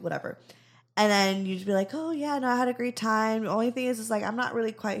calling, whatever. And then you'd be like, oh, yeah, no, I had a great time. The only thing is like, I'm not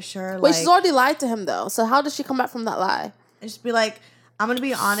really quite sure. Wait, like, she's already lied to him, though. So how does she come back from that lie? And just be like, I'm going to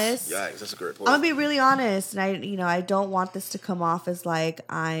be honest. Yikes, that's a great point. I'm going to be really honest. And I don't want this to come off as like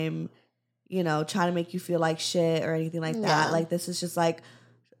I'm, trying to make you feel like shit or anything like that. Yeah. Like, this is just like,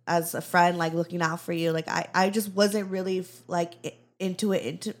 as a friend, like looking out for you. Like, I just wasn't really like into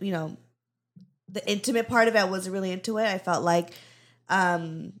it, the intimate part of it. I wasn't really into it. I felt like,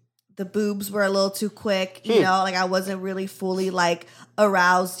 the boobs were a little too quick, like I wasn't really fully like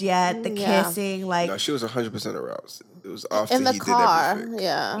aroused yet. The kissing, like no, she was 100% aroused. It was after in the he car. did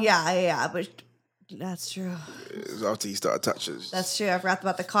everything. Yeah, but that's true. It was after he started touching. That's true. I forgot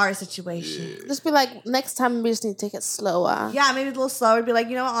about the car situation. Yeah. Just be like, next time we just need to take it slower. Yeah, maybe a little slower. Be like,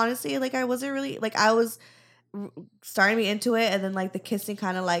 honestly, like I wasn't really like I was starting me into it, and then like the kissing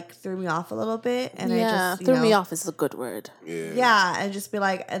kind of like threw me off a little bit, and I just threw me off is a good word. Yeah, and just be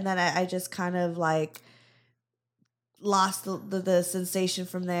like, and then I just kind of like lost the sensation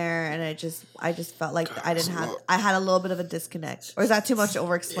from there, and I just felt like I had a little bit of a disconnect. Or is that too much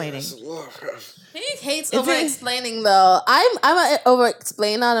over explaining? He hates over explaining though. I'm an over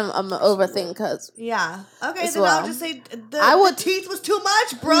explainer and I'm an overthinker. Yeah. Okay, then well. I'll just say the teeth was too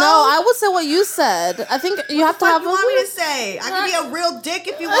much, bro. No, I would say what you said. I think you have to have. What do you want me to say? I can be a real dick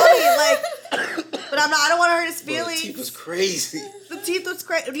if you want me, like. But I don't want to hurt his feelings. The teeth was crazy. The teeth was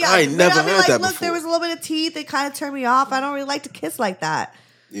crazy. Yeah, I ain't never heard like, that look, before. there was a little bit of teeth. It kind of turned me off. I don't really like to kiss like that.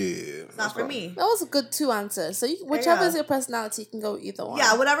 Yeah, it's not for me. That was a good 2 answers. So whichever is your personality, you can go either one.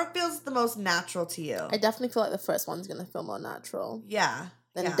 Yeah, whatever feels the most natural to you. I definitely feel like the first one's gonna feel more natural. Yeah.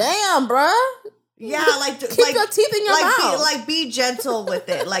 Then damn, bruh. Yeah, like keep your teeth in your mouth. Be gentle with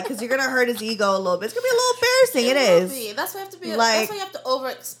it, like because you're gonna hurt his ego a little bit. It's gonna be a little embarrassing. It is. That's why you have to be. Like, that's why you have to over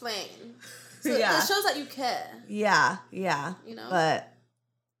explain. So it shows that you care. Yeah. But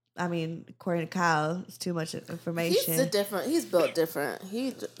I mean, according to Kyle, it's too much information. He's built different. He's built different.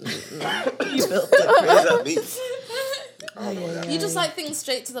 What does that mean? You just like things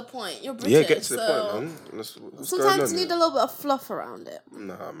straight to the point. You're British. Yeah, get to the point, man. What's sometimes you need a little bit of fluff around it.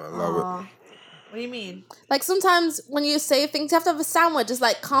 Nah, man, love it. What do you mean? Like sometimes when you say things, you have to have a sandwich. It's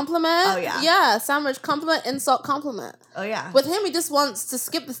like compliment. Oh, yeah. Yeah, sandwich, compliment, insult, compliment. Oh, yeah. With him, he just wants to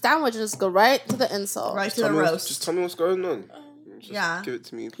skip the sandwich and just go right to the insult. Right to the roast. Just tell me what's going on. Just give it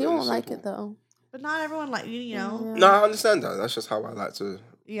to me. He won't like it, though. But not everyone like, you know. No, I understand that. That's just how I like to...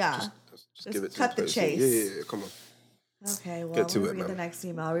 Yeah. Just give it to cut the chase. Yeah, come on. Okay, well, get to read the next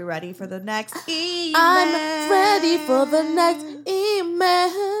email. Are we ready for the next email? I'm ready for the next email.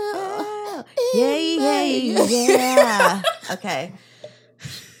 Yeah. Okay.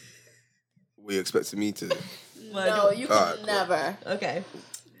 Were you expecting me to? No, you could never. Okay.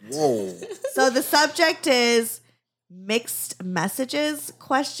 Whoa. So the subject is mixed messages,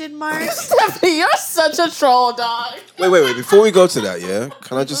 question mark. Stephanie, you're such a troll, dog. Wait. Before we go to that, yeah,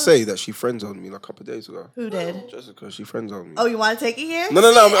 can I just say that she friend-zoned me like a couple of days ago? Who did? Jessica, she friend-zoned me. Oh, you want to take it here? No.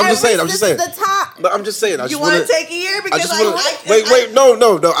 I'm just saying. This is the time. But I'm just saying. You want to take it here? Because wait. No.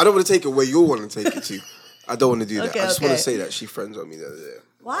 I don't want to take it where you want to take it to. I don't want to do that. Okay, I just want to say that she friend-zoned me the other day.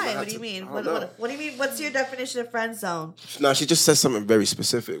 Why? What do you mean? What do you mean? What's your definition of friend zone? No, she just said something very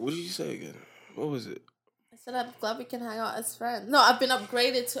specific. What did you say again? What was it? I said I'm glad we can hang out as friends. No, I've been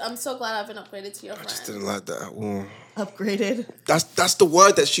upgraded to. I'm so glad I've been upgraded to your friend. I just didn't like that. Well, upgraded. That's the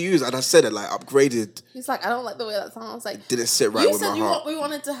word that she used, and I said it like upgraded. He's like, I don't like the way that sounds. Like, didn't sit right with my heart. You said we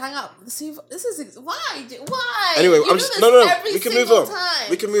wanted to hang out. See, this is why. Anyway, you no. We can move on.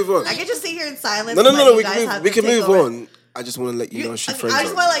 We can move on. I can just sit here in silence. No. We can move on. I just want to let you know she friends. I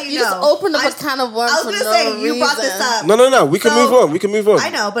just want to let you know. You just opened up a can of worms. I was going to say you brought this up. No. We can move on. We can move on. I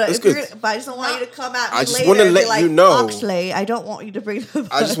know, but it's good. But I just don't want you to come at me I just later want to and let be like, you know. Actually, I don't want you to bring it up.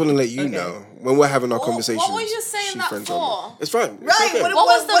 I just want to let you know when we're having our conversations. What were you saying that for? It's fine. Right. Okay. What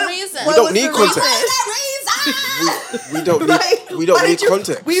was the reason? We don't need context. We don't need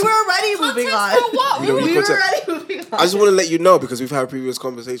context. We were already moving on. For what? We were already moving on. I just want to let you know because we've had previous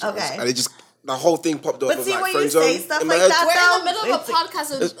conversations. Okay. And it just the whole thing popped up. But of see, like when friend you zone say stuff in like my head. that, We're in the middle of a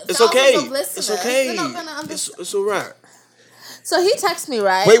podcast with It's thousands okay. of listeners. It's okay. They're not gonna understand. It's all right. So he texted me,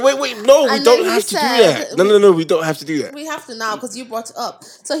 right? Wait. No, we And don't then have he to do said- that. No, we don't have to do that. We have to now because you brought it up.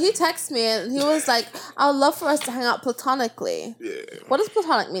 So he texted me and he was like, I would love for us to hang out platonically. Yeah. What does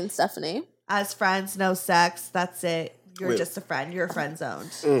platonic mean, Stephanie? As friends, no sex. That's it. You're Wait. just a friend. You're friend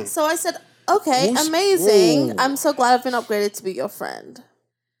zoned. So I said, okay, Who's- amazing. Whoa. I'm so glad I've been upgraded to be your friend.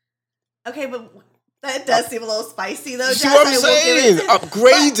 Okay, but that does seem a little spicy, though. See Jess. what I'm I will give saying? it to-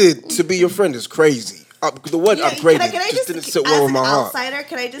 Upgraded to be your friend is crazy. The word Yeah, upgraded can I just didn't sit as well with an my heart. outsider,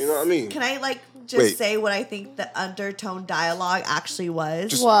 can I just, You know what I mean? Can I just Wait. say what I think the undertone dialogue actually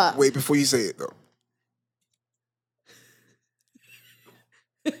was? Just What? wait before you say it though.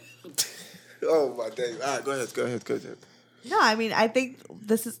 Oh my days! All right, go ahead. No, I mean, I think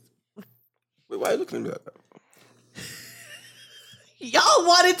this is. Wait, why are you looking at me like that? Y'all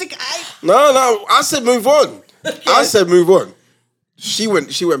wanted to. No, I said move on. I said move on. She went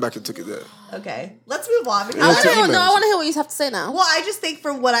back and took it there. Okay, let's move on. Because I want to emails. hear what you have to say now. well, I just think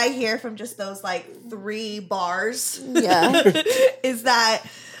from what I hear from just those like 3 bars, Yeah. is that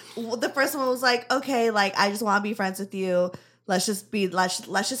the first one was like, okay, like I just want to be friends with you. Let's just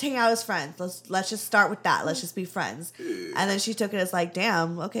hang out as friends. Let's just start with that. Let's just be friends. And then she took it as like,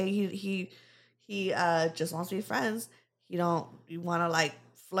 damn, okay, he just wants to be friends. You want to like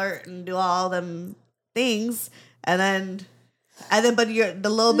flirt and do all them things, and then but you're the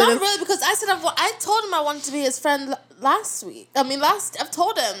little bit Not of really, because I told him I wanted to be his friend last week. I mean, I've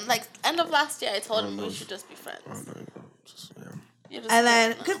told him, like, end of last year, I told him we should just be friends. and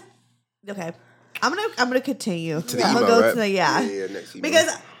then okay, I'm gonna continue. To the I'm email, gonna go right? to the next email.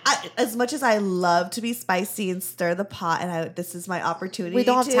 because as much as I love to be spicy and stir the pot, and this is my opportunity. We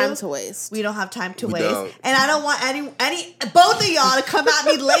don't have time to waste. We don't have time to We waste, don't. and I don't want any both of y'all to come at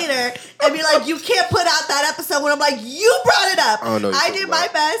me later and be like, "You can't put out that episode." When I'm like, "You brought it up." I don't know what I you're did talking my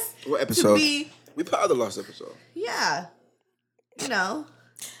about. best. What episode? To be, We put out the last episode. yeah, Go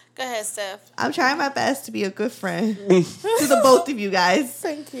ahead, Steph. I'm trying my best to be a good friend to the both of you guys.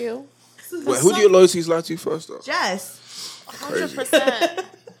 Thank you. Wait, who do your loyalties lie to first though? Jess. 100%.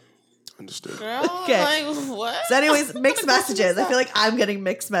 Understood. Girl, Okay. like, what? So, anyways, mixed messages. I feel like I'm getting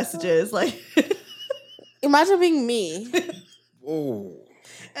mixed messages. Like, Imagine being me. Whoa.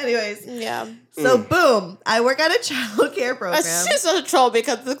 anyways, Yeah. so boom, I work at a child care program. She's a troll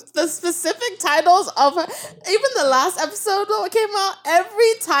because the specific titles of her, even the last episode that came out,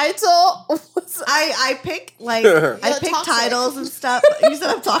 every title was. I pick like You're I pick toxic. titles and stuff. You said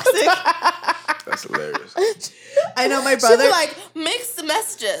I'm toxic. That's hilarious. I know my She'd brother. be like, mixed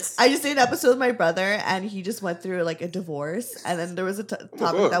messages. I just did an episode with my brother, and he just went through like a divorce, and then there was a topic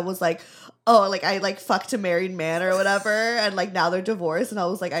God. that was like, oh, like I like fucked a married man or whatever, and like now they're divorced, and I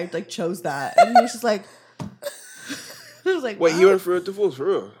was like, I like chose that, and he was just like, I was like, Wait, wow. you went for a divorce for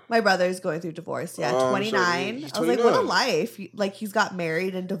real? My brother's going through divorce. Yeah, Oh, I'm 29. sorry. He's I was like, what a 29. life! Like he's got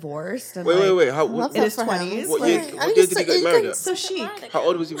married and divorced. And Wait. How Love in that his for him. 20s. What like, year did he get married at? so chic. How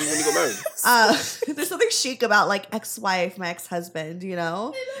old was he when he got married? There's something chic about like ex-wife, my ex-husband, you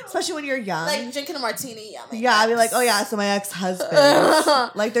know? Especially when you're young. Like drinking a martini. Yeah, I'd be like, oh yeah, so my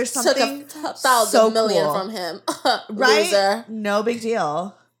ex-husband. Like there's Took something a 1,000 so million cool. from him. Right? Loser. No big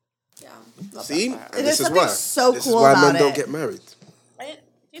deal. See? And There's this is something why. so This cool is why about men don't it. get married. Right?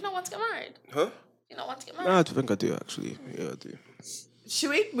 You don't want to get married. Huh? You don't want to get married. No, I think I do actually. Yeah, I do.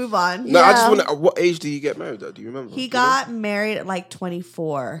 Should we move on? No, I just want to. At what age did you get married? Though, do you remember? He got married at like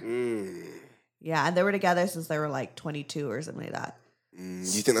 24. Yeah, and they were together since they were like 22 or something like that. Do you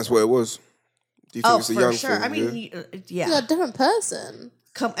think that's what it was? Do you think it's a young thing? I mean, yeah. You're a different person.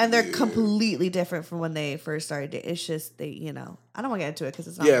 And they're completely different from when they first started. It's just they, I don't want to get into it because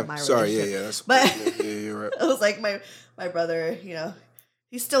it's not my relationship. That's, but you're right. It was like my brother.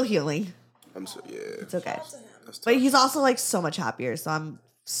 He's still healing. It's okay. But he's also like so much happier. So I'm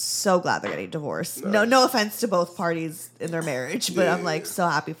so glad they're getting divorced. No offense to both parties in their marriage, but I'm like so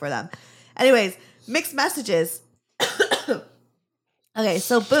happy for them. Anyways, mixed messages. Okay,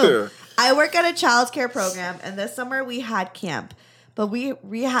 so boom. I work at a childcare program, and this summer we had camp, but we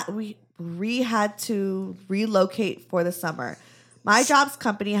had to relocate for the summer. My job's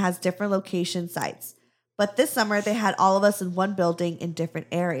company has different location sites, but this summer they had all of us in one building in different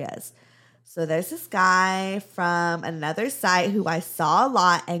areas. So there's this guy from another site who I saw a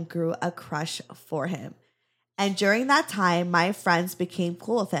lot and grew a crush for him. And during that time, my friends became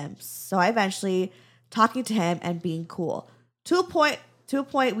cool with him. So I eventually talking to him and being cool. To a point,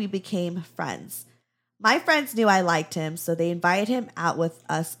 we became friends. My friends knew I liked him, so they invited him out with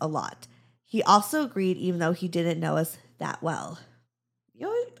us a lot. He also agreed, even though he didn't know us that well.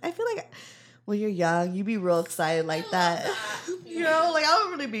 I feel like when you're young, you be real excited like that. Like I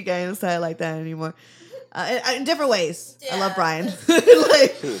don't really be getting excited like that anymore. In different ways. Yeah. I love Brian.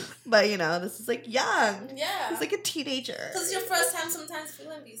 But this is like young. Yeah. He's like a teenager. Because it's your first time sometimes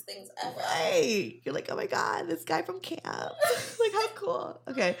feeling these things ever. Right. You're like, oh my God, this guy from camp. Like, how cool.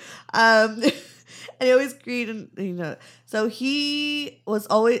 Okay. And he always agreed, and so he was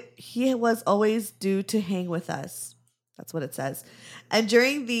always due to hang with us. That's what it says. And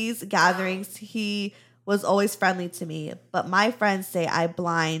during these gatherings, he was always friendly to me, but my friends say I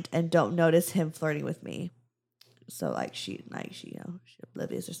blind and don't notice him flirting with me. So she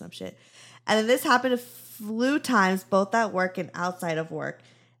oblivious or some shit. And then this happened a few times, both at work and outside of work.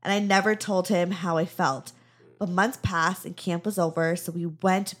 And I never told him how I felt. But months passed and camp was over, so we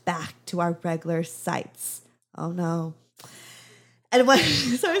went back to our regular sites. Oh no. And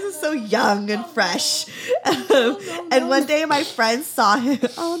this is so young and fresh. And one day my friends saw him.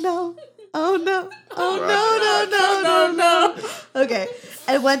 Oh no. Okay.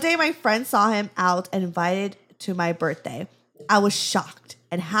 And one day my friend saw him out and invited to my birthday. I was shocked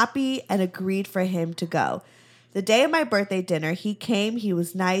and happy and agreed for him to go. The day of my birthday dinner, he came. He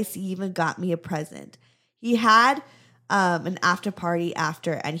was nice. He even got me a present. He had an after party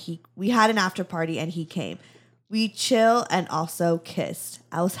we had an after party and he came. We chill and also kissed.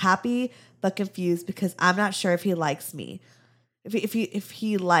 I was happy but confused because I'm not sure if he likes me. If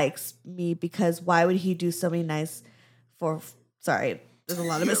he likes me, because why would he do so many nice sorry, there's a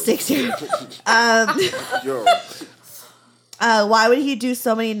lot of mistakes here. Why would he do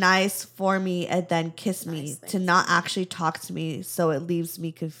so many nice for me and then kiss me to not actually talk to me? So it leaves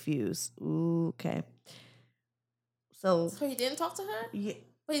me confused. Ooh, okay. So he didn't talk to her? Yeah.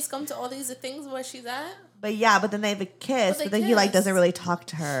 But he's come to all these things where she's at? But then they have a kiss, but then he doesn't really talk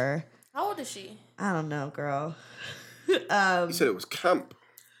to her. How old is she? I don't know, girl. You said it was camp.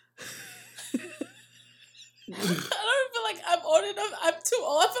 I don't feel like I'm old enough. I'm too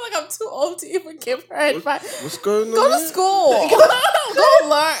old. I feel like I'm too old to even give her advice. What's going on? Go to school. Go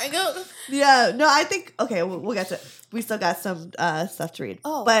learn. Yeah, no, I think, okay, we'll get to it. We still got some stuff to read.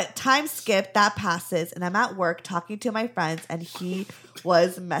 Oh. But time skip, that passes, and I'm at work talking to my friends, and he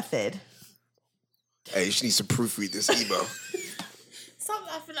was method. Hey, you should need to proofread this email. Stop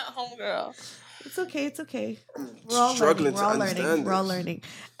laughing at home, girl. It's okay. We're all struggling learning. We're all learning.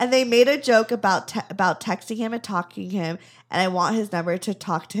 And they made a joke about texting him and talking to him, and I want his number to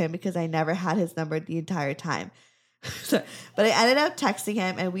talk to him because I never had his number the entire time. But I ended up texting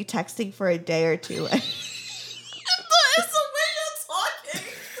him, and we texting for a day or two. It's the way you're talking.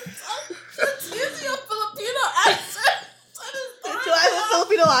 It's using a Filipino accent. Do I have a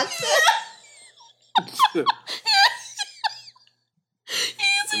Filipino accent? You're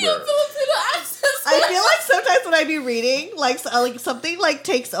using a Filipino accent. I feel like sometimes when I be reading, like something like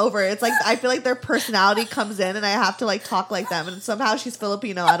takes over. It's like I feel like their personality comes in, and I have to like talk like them. And somehow she's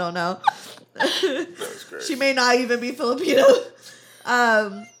Filipino. I don't know. She may not even be Filipino.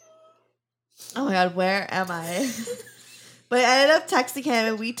 Oh my God, where am I? But I ended up texting him,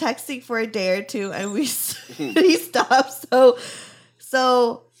 and we texting for a day or two, and he stopped.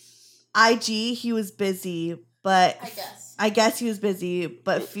 So IG, he was busy, but I guess he was busy.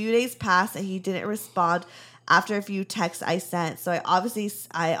 But a few days passed, and he didn't respond after a few texts I sent. So I obviously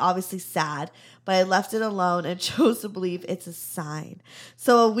sad, but I left it alone and chose to believe it's a sign.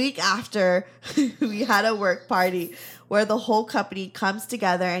 So a week after we had a work party where the whole company comes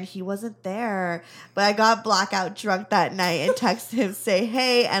together and he wasn't there. But I got blackout drunk that night and texted him, say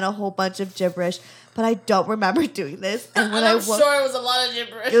hey, and a whole bunch of gibberish. But I don't remember doing this. And when I'm sure it was a lot of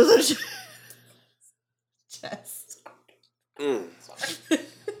gibberish. It was a chest.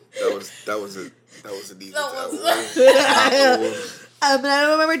 That was a needed. But I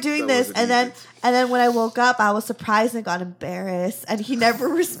don't remember doing this, and then when I woke up, I was surprised and got embarrassed, and he never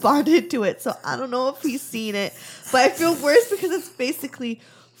responded to it. So I don't know if he's seen it, but I feel worse because it's basically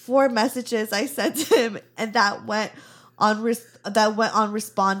 4 messages I sent to him, and that went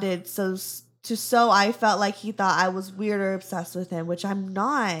unresponded. So I felt like he thought I was weird or obsessed with him, which I'm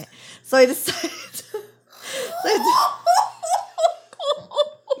not. So I decided.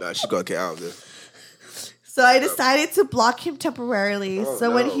 Nah, she gotta get out of there. So I decided to block him temporarily.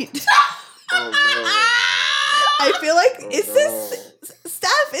 When he, I feel like is this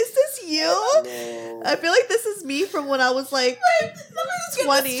Steph? Is this you? No. I feel like this is me from when I was like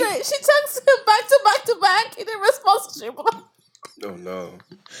 20. She texted him back to back. He didn't respond. So she blocked. Oh no!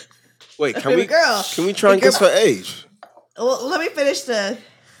 Wait, can Baby girl. Can we try and guess her age? Well, let me finish the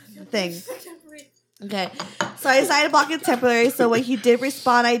thing. Okay, so I decided to block it temporarily. So when he did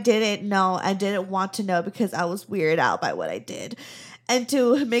respond, I didn't know. I didn't want to know because I was weirded out by what I did. And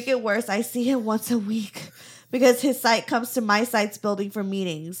to make it worse, I see him once a week because his site comes to my site's building for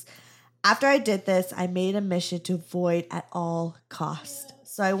meetings. After I did this, I made a mission to avoid at all costs.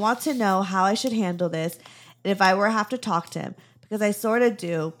 So I want to know how I should handle this and if I were to have to talk to him because I sort of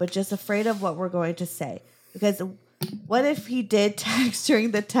do, but just afraid of what we're going to say. Because what if he did text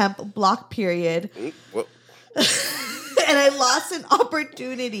during the temp block period and I lost an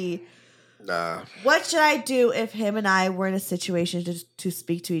opportunity? Nah. What should I do if him and I were in a situation to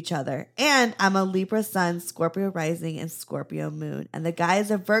speak to each other? And I'm a Libra sun, Scorpio rising, and Scorpio moon. And the guy is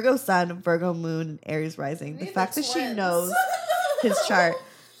a Virgo sun, Virgo moon, and Aries rising. The fact that she knows his chart.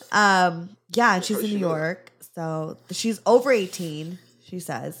 And she's in New York. So she's over 18. She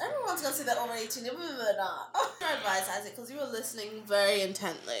says. Everyone's going to say that over 18, even if they're not. Your advice, Isaac, because you were listening very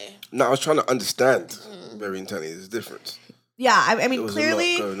intently. No, I was trying to understand very intently. There's a difference. Yeah, I mean,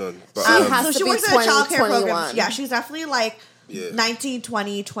 clearly. There was a lot going on. But, so she works in a child care program. Yeah, she's definitely like 19,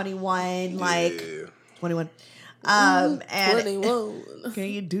 20, 21, 21. And 21. Can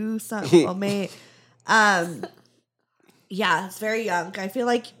you do something for me? Yeah, it's very young. I feel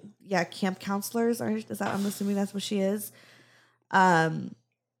like, camp counselors I'm assuming that's what she is. Are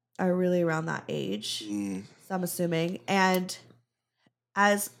really around that age. So I'm assuming. And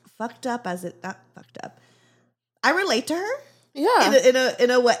as fucked up as not fucked up, I relate to her. Yeah.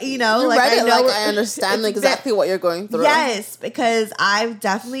 In a way, you know, I understand exactly what you're going through. Yes, because I've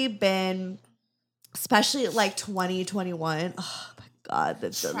definitely been, especially like 2021. Oh my God, the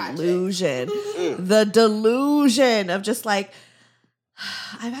delusion. The delusion of just like,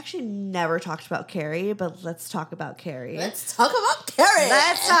 I've actually never talked about Carrie, but let's talk about Carrie. Let's talk about Carrie.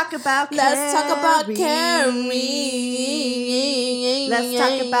 Let's talk about Carrie. Let's talk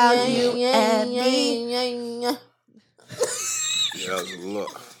about you and me. Yeah, that was a lot.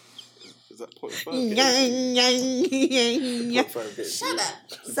 Is that 0.5? Shut up.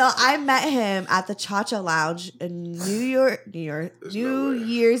 So I met him at the Cha-Cha Lounge in New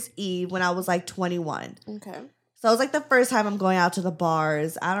Year's Eve when I was like 21. Okay. So it was like the first time I'm going out to the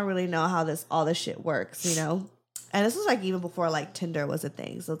bars. I don't really know how all this shit works, you know? And this was like even before like Tinder was a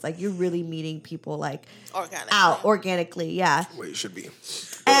thing. So it's like you're really meeting people like organically, yeah. Where you should be.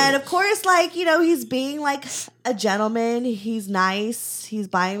 And of course, like, you know, he's being like a gentleman. He's nice. He's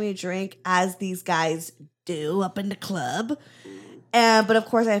buying me a drink as these guys do up in the club. But of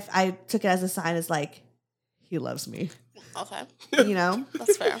course I took it as a sign as like, he loves me. Okay. You know?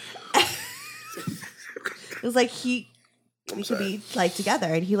 That's fair. It was like we could be like together,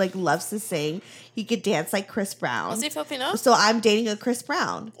 and he like loves to sing. He could dance like Chris Brown. Was he Filipino? So I'm dating a Chris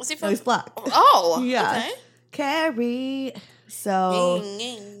Brown. Was he No, he's black. Oh, yeah. Okay. Carrie. So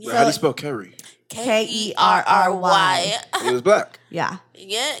Wait, how do you spell Carrie? Kerry. He was black. Yeah.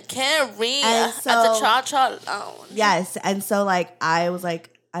 Yeah, Carrie. And at the Cha-Cha Lounge. Yes, and so like I was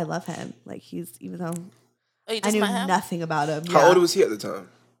like, I love him. Like even though I knew nothing about him. How old was he at the time?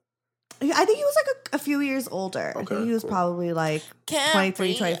 I think he was like a few years older. Okay, I think he was probably like Carrie.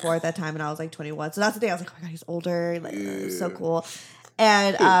 23, 24 at that time, and I was like 21. So that's the thing. I was like, oh my God, he's older. Like, it was so cool.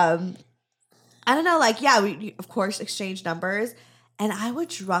 And I don't know, like, yeah, we of course exchanged numbers, and I would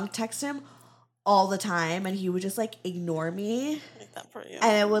drunk text him all the time, and he would just like ignore me.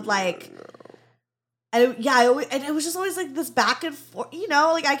 And it would like, and it was just always like this back and forth, you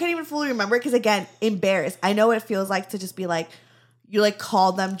know, like I can't even fully remember it because again, embarrassed. I know what it feels like to just be like, you like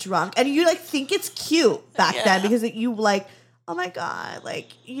call them drunk, and you like think it's cute back then because you like, oh my God, like,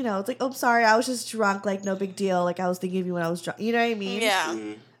 you know, it's like, oh, I'm sorry, I was just drunk, like, no big deal, like, I was thinking of you when I was drunk, you know what I mean? Yeah.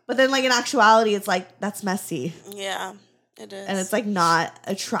 But then, like, in actuality, it's like, that's messy. Yeah, it is. And it's like not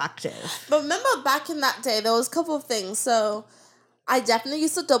attractive. But remember back in that day, there was a couple of things. So I definitely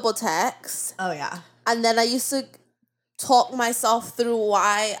used to double text. Oh, yeah. And then I used to talk myself through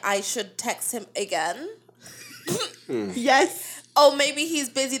why I should text him again. Yes. Oh, maybe he's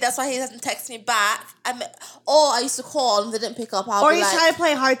busy. That's why he doesn't text me back. Or I used to call and they didn't pick up. Or he's trying to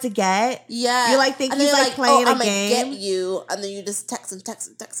play hard to get. Yeah. You like think he's like playing a I'm game. gonna get you, and then you just text and text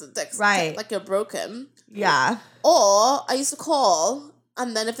and text and text. Right. Like you're broken. Yeah. Or I used to call,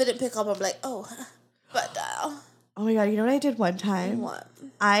 and then if they didn't pick up, I'm like, oh, but dial. Oh my God, you know what I did one time? What?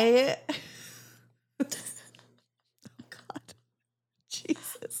 Oh God.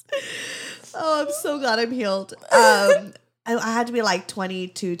 Jesus. Oh, I'm so glad I'm healed. I had to be like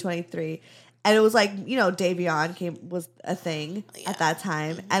 22, 23. And it was like, you know, Davion was a thing at that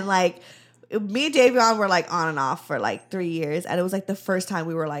time. And like, me and Davion were like on and off for like 3 years. And it was like the first time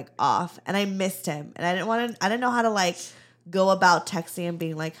we were like off. And I missed him. And I didn't know how to like go about texting and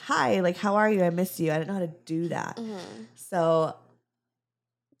being like, hi, like, how are you? I miss you. I didn't know how to do that. So.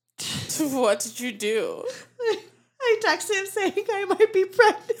 What did you do? I texted him saying I might be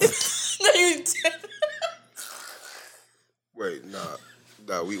pregnant. No, you didn't. Wait,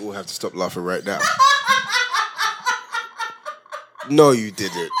 nah, we all have to stop laughing right now. No, you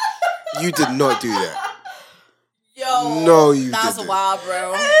didn't. You did not do that. Yo, no, you that's didn't. wild,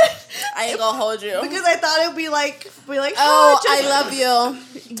 bro. I ain't gonna hold you because I thought it'd be like, oh, I love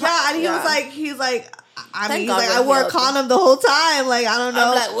you. Yeah, and he's like, I mean, Thank he's God like, we're I wore a healed. condom the whole time. Like, I don't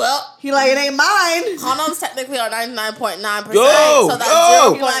know. I'm like, well, he like, it ain't mine. Condoms technically are 99.9%. Yo, so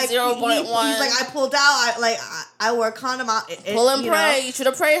that's yo. 0.0.1. He's like, I pulled out. I wore a condom out. Pull and you pray. know. You should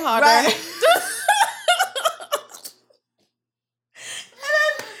have prayed harder. Right.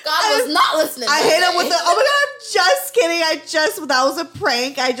 God was not listening. I hit him with the, oh my God, I'm just kidding. That was a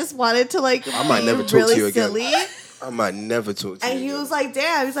prank. I just wanted to like, I might never talk really to you again. silly. I might never talk to you And he again. was like,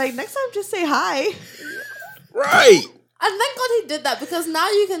 damn. He's like, next time just say hi. Right. And thank God he did that because now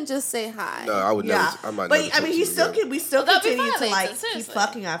you can just say hi. No, I would never. I might But never I talk mean, to he you still again. we still That'd be continue to violating, like keep seriously.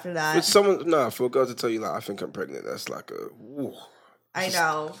 fucking after that. With someone, for a girl to tell you like, I think I'm pregnant, that's like a. Ooh. I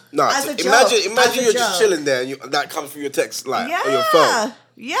know. Nah, As a imagine joke. As a you're just joke. chilling there and that comes through your text like on your phone.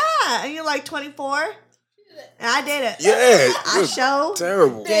 Yeah, and you're like 24, and I did it. Yeah, I show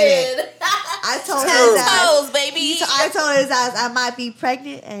terrible. did it. I told Terrible. his ass, Toes, baby. I told his ass I might be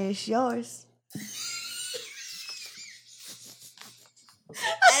pregnant, and it's yours.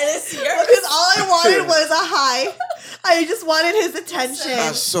 And it's yours. Because all I wanted was a hi. I just wanted his attention.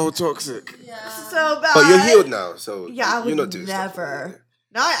 That's so toxic. So bad. But you're healed now, so Yeah, I would you're not doing stuff. never.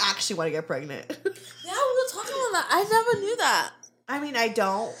 Now I actually want to get pregnant. Yeah, we were talking about that. I never knew that. I mean, I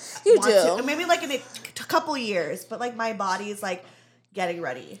don't. You want do. to. Maybe like in a couple years, but like my body is like getting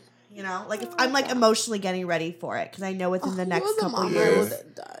ready. You know, like if I'm like emotionally getting ready for it because I know within the next couple years.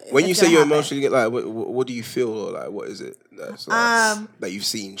 When you it's say gonna you happen. emotionally get like, what do you feel or like, what is it that's like, that you've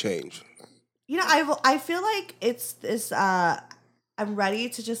seen change? You know, I feel like it's this. I'm ready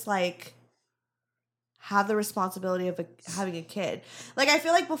to just like have the responsibility of having a kid. Like I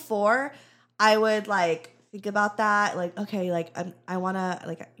feel like before I would like think about that. Like okay, like I want to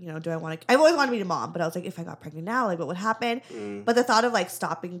like do I want to? I've always wanted to be a mom, but I was like if I got pregnant now, like what would happen? But the thought of like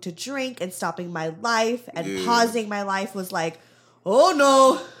stopping to drink and stopping my life and pausing my life was like. Oh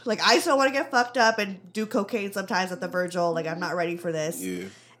no! Like I still want to get fucked up and do cocaine sometimes at the Virgil. Like I'm not ready for this. Yeah,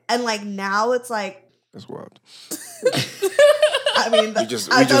 and like now it's like that's wild. I mean,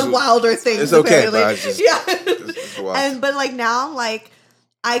 I've done wilder things. It's okay, apparently. but it's wild. And but like now I'm like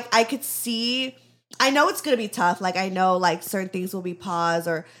I could see. I know it's gonna be tough. Like I know like certain things will be paused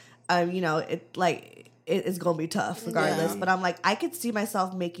or it like it is gonna be tough regardless. Yeah. But I'm like I could see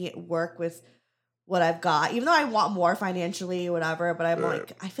myself making it work with what I've got, even though I want more financially or whatever, but I'm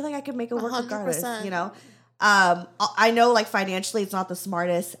like, I feel like I can make it work 100%. regardless, I know like financially it's not the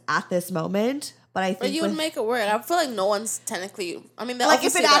smartest at this moment, but I think But you would make it work. I feel like no one's technically. I mean, like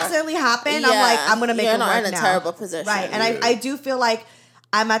if it accidentally happened, I'm like, I'm gonna make you're it work not in a now. terrible position, right? And I do feel like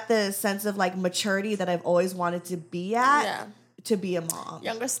I'm at the sense of like maturity that I've always wanted to be at to be a mom.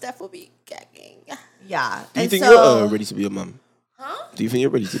 Younger Steph will be gagging. Yeah. Do you think you're ready to be a mom? Huh? Do you think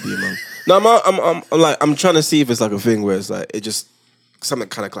you're ready to be a mom? No, I'm trying to see if it's like a thing where it's like it just something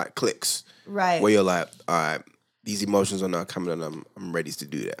kind of like clicks, right? Where you're like, all right, these emotions are now coming, and I'm ready to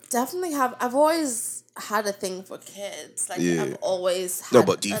do that. Definitely have. I've always had a thing for kids. Like Yeah. I've always had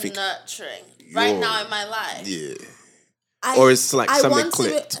but do you think nurturing right now in my life. Yeah. or it's like something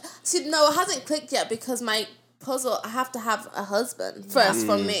clicked? No, it hasn't clicked yet because my puzzle, I have to have a husband first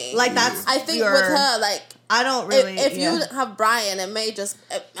for me. Like that's I think with her, like I don't really. If you didn't have Brian, it may just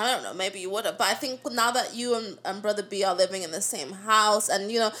I don't know. Maybe you would have, but I think now that you and Brother B are living in the same house,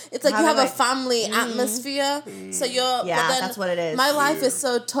 and it's like you have a family atmosphere. So you're that's what it is. My life is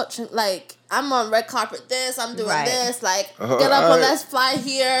so touching. Like I'm on red carpet. I'm doing this. Like get up and let's fly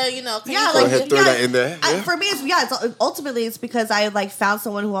here. Throw that in there. For me, it's ultimately it's because I like found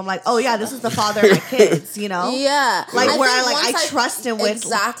someone who I'm like, oh yeah, this is the father of my kids. Yeah, like where I trust him with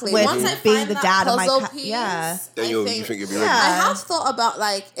with being the dad of my Then you think you'll be ready. I have thought about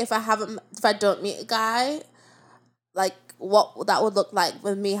like if I don't meet a guy, like what that would look like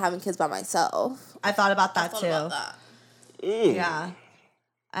with me having kids by myself. I thought about that too. Yeah.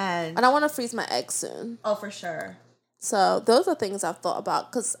 And I want to freeze my eggs soon. Oh, for sure. So those are things I've thought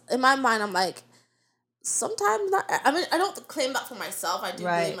about because in my mind I'm like, sometimes not. I mean, I don't claim that for myself. I do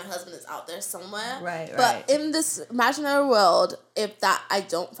believe my husband is out there somewhere. Right. But in this imaginary world, if I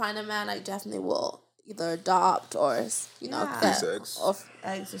don't find a man, I definitely will either adopt or get eggs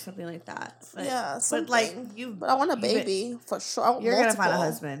or something like that. But, something. But like but I want a baby for sure. You're gonna find a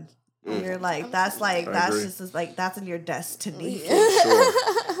husband. You're like that's in your destiny.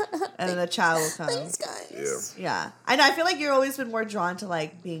 And then a child will come. Thanks, guys. Yeah. I know. I feel like you've always been more drawn to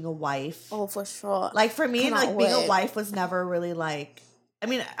like being a wife. Oh, for sure. Like for me, being a wife was never really like. I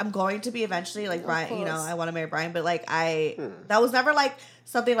mean, I'm going to be eventually like Brian. I want to marry Brian, but like that was never like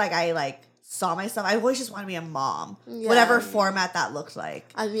something like I like saw myself. I always just wanted to be a mom, whatever format that looked like.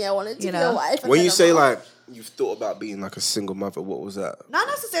 I mean, I wanted to be a wife. When you say like you've thought about being like a single mother, what was that? Not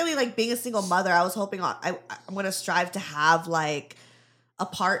necessarily like being a single mother. I was hoping I'm going to strive to have like a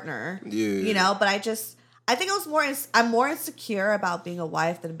partner. Yeah. But I think I'm more insecure about being a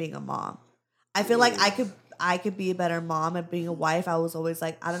wife than being a mom. I feel like I could be a better mom at being a wife. I was always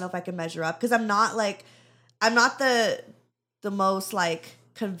like, I don't know if I can measure up because I'm not the most like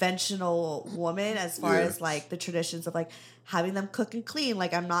conventional woman as far as like the traditions of like having them cook and clean.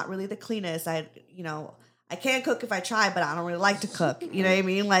 Like I'm not really the cleanest. I can't cook if I try, but I don't really like to cook. You know what I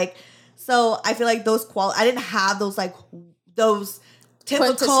mean? Like, so I feel like I didn't have those like those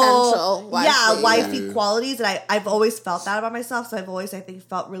typical wifey qualities, and I've always felt that about myself. So I've always, I think,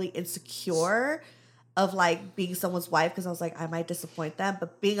 felt really insecure of like being someone's wife because I was like, I might disappoint them.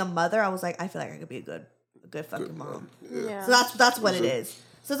 But being a mother, I was like, I feel like I could be a good fucking mom. Yeah. So that's what it is.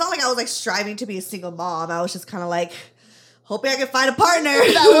 So it's not like I was like striving to be a single mom. I was just kind of like hoping I could find a partner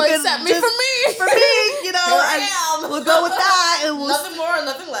that will accept me for me. For me, and we'll go with that. And nothing more,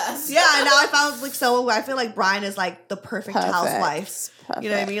 nothing less. Yeah, and now I found like someone who I feel like Brian is like the perfect housewife. Perfect. You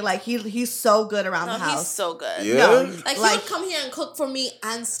know what I mean? Like he's so good around the house. He's so good. Yeah. No, like he would come here and cook for me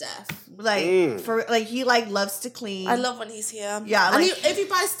and Steph. Like for like he like loves to clean. I love when he's here. Yeah, and like, if he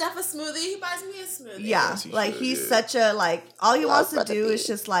buys Steph a smoothie, he buys me a smoothie. Yeah, like he's such a like all he wants to do is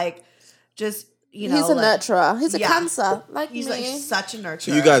just he's a nurturer. He's a cancer, like he's me. Like such a nurturer.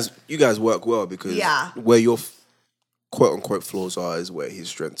 So you guys work well because where your quote unquote flaws are is where his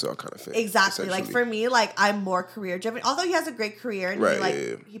strengths are, kind of thing. Exactly. Like for me, like I'm more career driven. Although he has a great career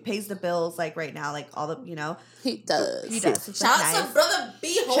and he pays the bills like right now, like all the he does. He does. It's Shout like out to Brother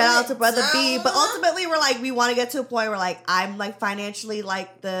B. Shout out to Brother B. But ultimately, we're like we want to get to a point where like I'm like financially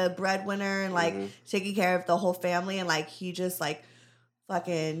like the breadwinner and like taking care of the whole family, and like he just like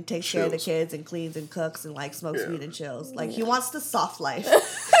fucking takes care of the kids and cleans and cooks and like smokes weed and chills. Like he wants the soft life.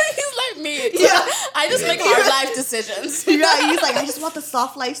 He's like me. Yeah, I just make hard life decisions. Yeah, he's like, I just want the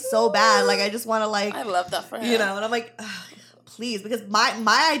soft life so bad. Like I just want to like. I love that for him. And I'm like, please, because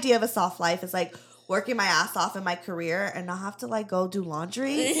my idea of a soft life is like working my ass off in my career and not have to like go do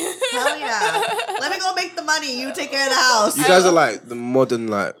laundry. Hell yeah. Let me go make the money. You take care of the house. You guys are like the modern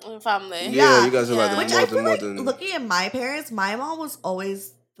like family. Yeah, you guys are like the modern. Like, looking at my parents, my mom was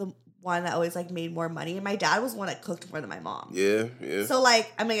always the one that always like made more money, and my dad was the one that cooked more than my mom. Yeah. So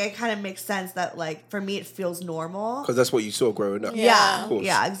like, I mean, it kind of makes sense that like for me it feels normal because that's what you saw growing up.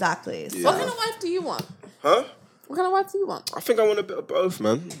 Yeah, exactly. Yeah. What kind of wife do you want? Huh? What kind of wife do you want? I think I want a bit of both,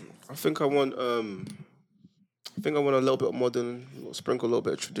 man. I think I want a little bit of modern, sprinkle a little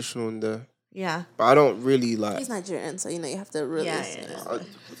bit of traditional in there. Yeah. But I don't really like. He's Nigerian, so you have to really. What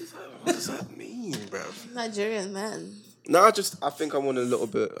does that mean, bro? Nigerian man. No, I think I want a little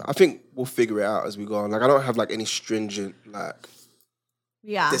bit. I think we'll figure it out as we go on. Like I don't have like any stringent like.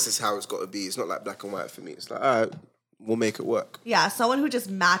 Yeah. This is how it's got to be. It's not like black and white for me. It's like all right, we'll make it work. Yeah, someone who just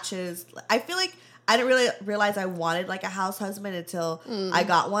matches. I feel like I didn't really realize I wanted like a house husband until I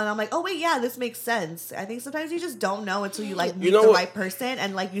got one. I'm like, oh wait, yeah, this makes sense. I think sometimes you just don't know until you like meet the right person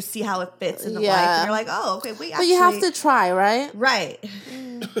and like you see how it fits in the life, and you're like, oh, okay, wait. But you have to try, right? Right.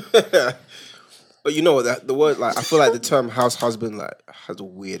 But you know that the word like I feel like the term house husband like has a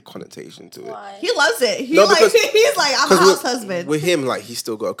weird connotation to it. He loves it. He's like, I'm a house husband. With him, like he's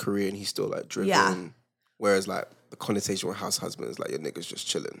still got a career and he's still like driven. Yeah. Whereas like the connotation with house husband is like your niggas just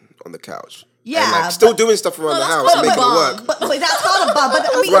chilling on the couch. Yeah, and, like, still doing stuff around the house and making it work. But that's not a bum. But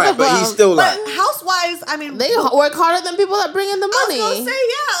I mean, right, but he's still like housewives. I mean, they work harder than people that bring in the money. I was gonna say,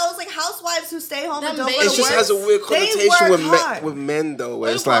 I was like housewives who stay home and don't go to work. It just has a weird connotation with men though,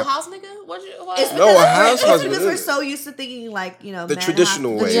 where it's like a house nigga. A house husband. It's because we're so used to thinking like the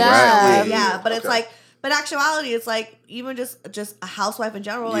traditional way, right? Yeah, but it's like, but actuality, it's like even just a housewife in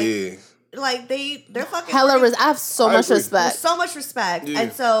general, like. Like they're fucking I have so much respect. So much respect.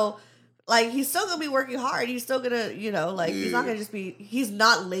 And so like he's still gonna be working hard. He's still gonna, he's not gonna just be he's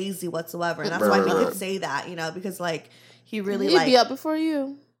not lazy whatsoever. And that's why we could say that, because like he really he'd be up before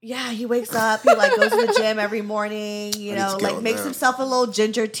you. Yeah, he wakes up, he like goes to the gym every morning, like makes himself a little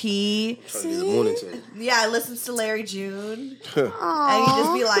ginger tea. Yeah, listens to Larry June. And he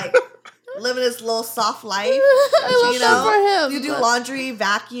just be like living this little soft life. I love that for him. You do laundry,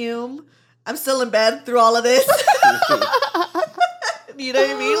 vacuum. I'm still in bed through all of this. You know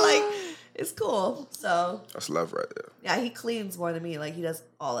what I mean? Like, it's cool. So that's love right there. Yeah, he cleans more than me. Like, he does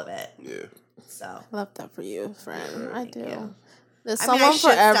all of it. Yeah. So I love that for you, friend. I do. Yeah. There's someone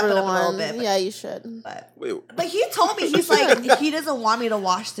for everyone. Bit, yeah, you should. But he told me he's like he doesn't want me to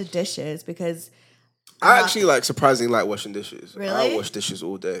wash the dishes because I actually like surprisingly like washing dishes. Really? I wash dishes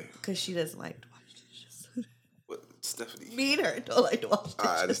all day because she doesn't like to wash dishes. What, Stephanie? Me and her don't like to wash dishes.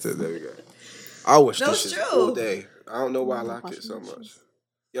 I understood. There we go. I wash dishes true. all day. I don't know why I like it so much.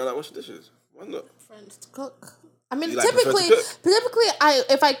 Y'all like washing dishes? Why not? Friends to cook. I mean, Like typically,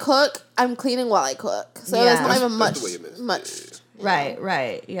 if I cook, I'm cleaning while I cook, so there's not even much.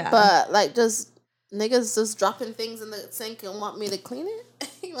 Right, yeah. But like, just niggas just dropping things in the sink and want me to clean it.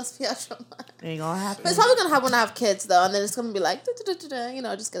 You must be out your mind. Ain't gonna happen. But it's probably gonna happen when I have kids though, and then it's gonna be like, just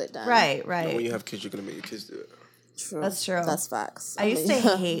get it done. Right. And when you have kids, you're gonna make your kids do it. True. That's true. That's facts. I used to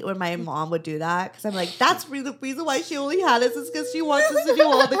hate when my mom would do that because I'm like, that's the reason why she only had us is because she wants us to do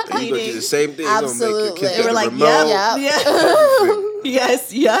all the cleaning. You gonna do the same thing. Absolutely. They were like, yep.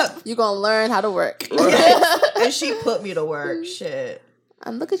 Yes, yep. You're gonna learn how to work. Yes. And she put me to work. Shit.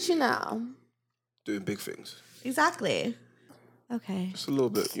 And look at you now. Doing big things. Exactly. Okay. Just a little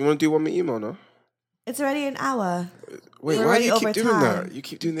bit. You want to do one more email now? It's already an hour. Wait, why do you keep doing that? You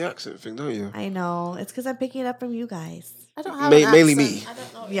keep doing the accent thing, don't you? I know. It's because I'm picking it up from you guys. I don't have an accent. Mainly me. I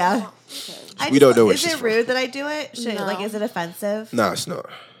don't know. Yeah. We don't know what Is she's it rude that I do it? No. Like, is it offensive? No, it's not.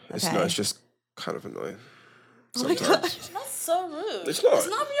 It's Okay. not. It's just kind of annoying. Oh my gosh. That's so rude. It's not. It's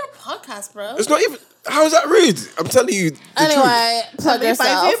not your podcast, bro. It's not even. How is that rude? I'm telling you. Anyway, plug It reminds me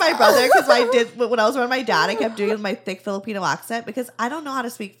yourself. of my brother because when I was around my dad, I kept doing my thick Filipino accent because I don't know how to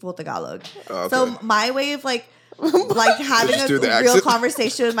speak full Tagalog. Oh, okay. So my way of like having Just a do the real accent?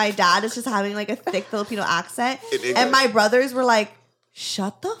 conversation with my dad is just having like a thick Filipino accent. In English. And my brothers were like,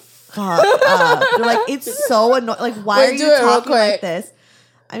 "Shut the fuck up!" They're like, "It's so annoying. Like, why are do you it real talking like quick. this?"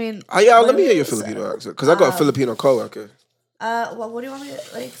 I mean, Let me hear your Filipino accent because I got a Filipino coworker. well, what do you want me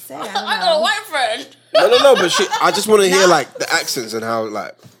to like say? I don't know. I got a white friend. No, but I just want to hear like the accents and how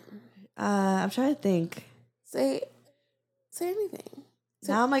like. I'm trying to think. Say anything.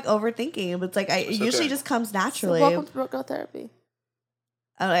 Now I'm like overthinking, but it's like it usually just comes naturally. So welcome to Broke Girl Therapy.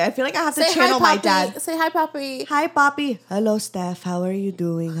 I feel like I have to Say channel hi, my dad. Say hi, Poppy. Hi, Poppy. Hello, Steph. How are you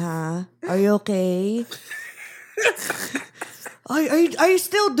doing, huh? Are you okay? Are you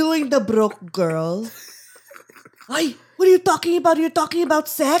still doing the broke girl? What are you talking about? You're talking about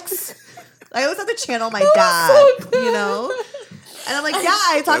sex? I always have to channel my dad, you know? And I'm like, yeah,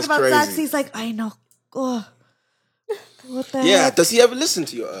 I talk That's about crazy. sex. He's like, I know. Oh, what the Yeah, heck? does he ever listen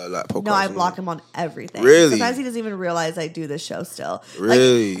to your podcast? No, I block him on everything. Really? Sometimes he doesn't even realize I do this show still.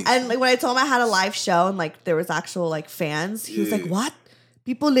 Really? And like when I told him I had a live show and like there was actual like fans, he was like, "What?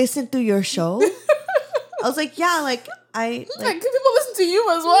 People listen to your show?" I was like, "Yeah, like I like people listen to you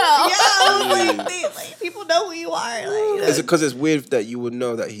as well." yeah." I was like, people know who you are. Like, Is it because it's weird that you would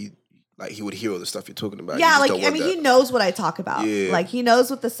know that he would hear all the stuff you're talking about? You yeah, just like don't I want mean, that. he knows what I talk about. Yeah. Like he knows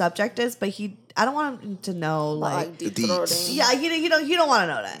what the subject is, but I don't want him to know like the deeds. yeah, you don't want to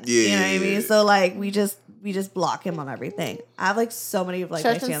know that. Yeah, you know what I mean. yeah. So like we just block him on everything. I have like so many of like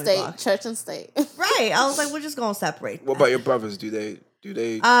Church my and family state. blocked. Church and state. Right. I was like, we're just gonna separate. What about your brothers? Do they Do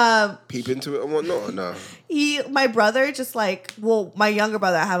they peep into it and whatnot or no? My brother just like, my younger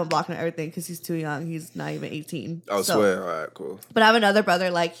brother, I haven't blocked him and everything because he's too young. He's not even 18. I swear. All right, cool. But I have another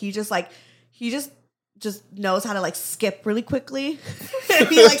brother, like, he just knows how to like skip really quickly. If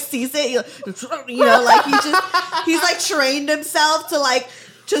he like sees it, like he's like trained himself to like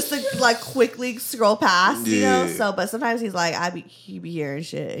just to like quickly scroll past, you know. So, but sometimes he's like, he be hearing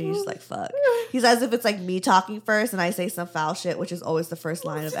shit, and he's just like, fuck. He's as if it's like me talking first, and I say some foul shit, which is always the first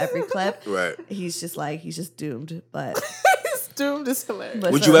line of every clip. Right. He's just doomed. But he's doomed is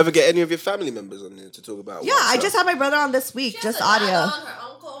hilarious. Would you ever get any of your family members on here to talk about? Yeah, I just had my brother on this week, just audio.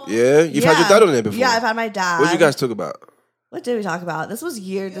 Yeah, you've had your dad on there before. Yeah, I've had my dad. What did you guys talk about? What did we talk about? This was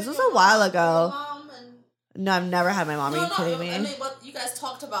a while ago. No, I've never had my mom. Are you kidding me? I mean, what you guys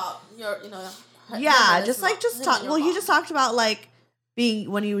talked about your, talk. Well, he just talked about like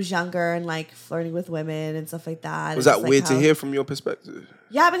being when he was younger and like flirting with women and stuff like that. Was that weird to hear from your perspective?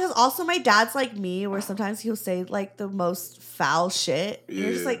 Yeah, because also my dad's like me, where sometimes he'll say like the most foul shit. Yeah.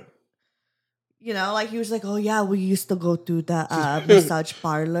 You're just like, like he was like, oh yeah, we used to go to the massage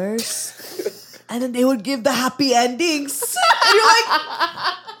parlors, and then they would give the happy endings. And you're like,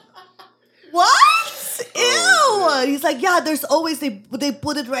 what? Ew. He's like, yeah, there's always, they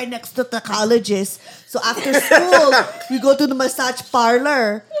put it right next to the colleges. So after school, we go to the massage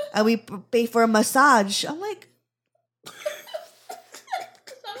parlor and we pay for a massage. I'm like,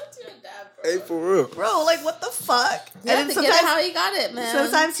 hey, for real. Bro, like, what the fuck? You have to get it how he got it, man.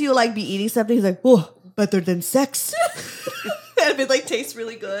 Sometimes he'll like be eating something. He's like, oh, better than sex. And it like tastes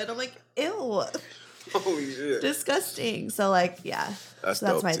really good. I'm like, ew. Holy shit. Disgusting. So like, yeah. That's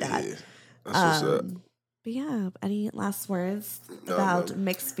my dad. That's what's up. But yeah, any last words about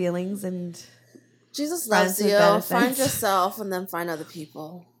mixed feelings and Jesus loves you. Find yourself and then find other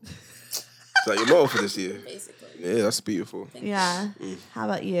people. Is that your motto for this year? Basically. Yeah, that's beautiful. Yeah. How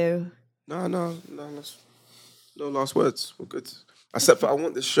about you? No. No last words. We're good. Except for I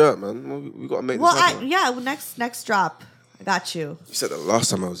want this shirt, man. We gotta make this happen. Next drop. I got you. You said the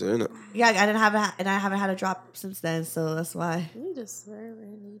last time I was there, innit? Yeah, I haven't had a drop since then, so that's why. You just very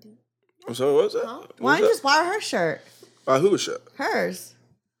needy. I'm sorry, what was that? Huh? Why don't you just borrow her shirt? Buy whose shirt? Hers.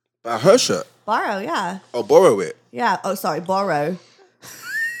 Buy her shirt? Borrow, yeah. Oh, borrow it? Yeah. Oh, sorry, borrow.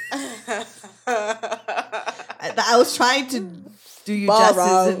 I was trying to do you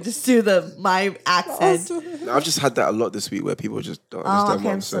justice and just do my accent. No, I've just had that a lot this week where people just don't understand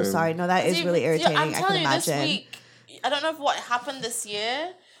what I'm saying. I'm so sorry. No, that is really irritating. I'm telling I can imagine. This week, I don't know if what happened this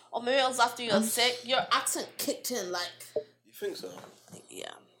year, or maybe it was after you were sick. Your accent kicked in, like. You think so?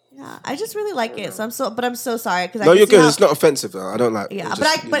 Yeah. Yeah, I just really like it. So I'm so sorry because you're good. It's not offensive though. I don't like. Yeah,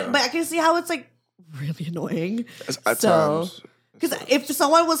 but I can see how it's like really annoying. At times. Because if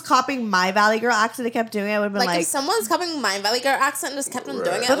someone was copying my Valley Girl accent and kept doing it, I would have been like... if someo's copying my Valley Girl accent and just kept on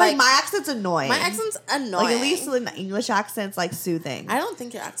doing it... But like my accent's annoying. My accent's annoying. Like at least in the English accent's like soothing. I don't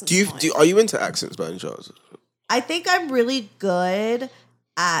think your accent's annoying. Are you into accents by any chance? I think I'm really good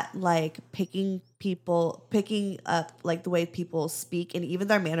at like picking up like the way people speak and even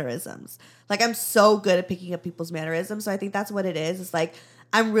their mannerisms. Like I'm so good at picking up people's mannerisms. So I think that's what it is. It's like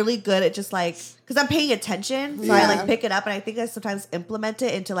I'm really good at just like, because I'm paying attention. So I like pick it up and I think I sometimes implement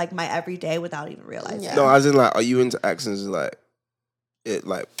it into like my everyday without even realizing. Yeah. No, as in like, are you into accents like it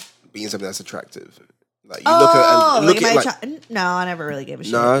like being something that's attractive? Like you look at no, I never really gave a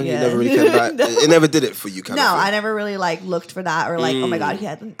shit. No, you never really came back. It never did it for you, kind of. No, I never really like looked for that or like, oh my god, he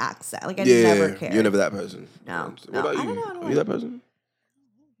had an accent. Like I never cared. You're never that person. No. What about you? I don't know. Are you that person?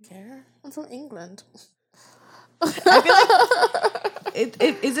 I don't care. I'm from England. I feel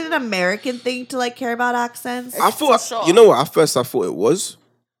like is it an American thing to like care about accents? I thought you know what? At first I thought it was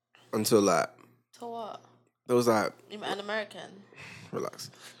until like. To what? There was like. You're an American. Relax.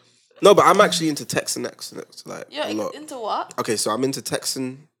 No, but I'm actually into Texan accents. Like, you're into what? Okay, so I'm into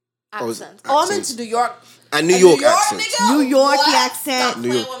Texan accents. Oh, I'm into New York. And New York accents. New Yorkie accent. Stop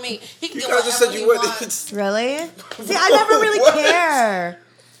playing with me. He can you get guys just said you weren't. Really? See, I never really care.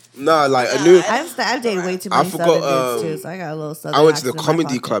 No, like a new. I've dated way too many Southern dudes too, so I got a little Southern. I went to the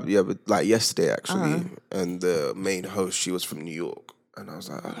comedy club yesterday actually, and the main host, she was from New York, and I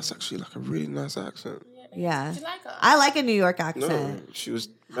was like, oh, that's actually like a really nice accent. Yeah. Did you like her? I like a New York accent. No, she was.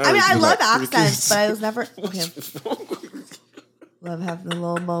 I mean, I love accents, but I was never. Love having a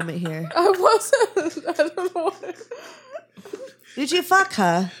little moment here. I wasn't. I don't know. Did you fuck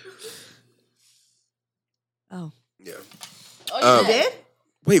her? Oh. Yeah. Oh, you did?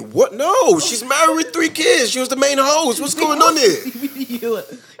 Wait, what? No, she's married with 3 kids. She was the main host. What's going on here?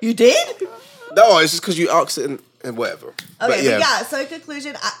 You did? No, it's just because you asked it and whatever. Okay, but yeah. So in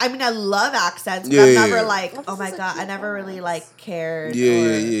conclusion, I mean, I love accents, but I'm never like, oh my god, I never really like cared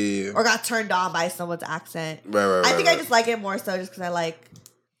or got turned on by someone's accent. Right, I think I just like it more so just because I like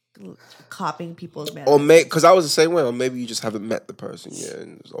copying people's manners. Or because I was the same way. Or maybe you just haven't met the person yet,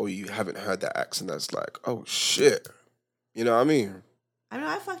 or you haven't heard that accent. That's like, oh shit, you know what I mean? I know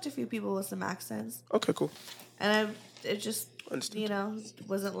I fucked a few people with some accents. Okay, cool. And it just,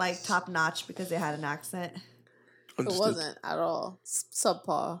 wasn't like top notch because they had an accent. Understood. It wasn't at all.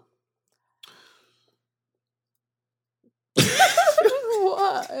 Subpar.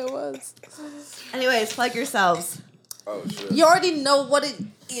 What? It was. Anyways, plug yourselves. Oh, shit. You already know what it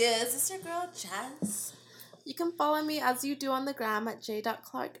is. It's your girl, Jess. You can follow me as you do on the gram at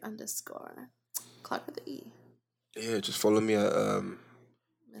j.clark_. Clark with the E. Yeah, just follow me at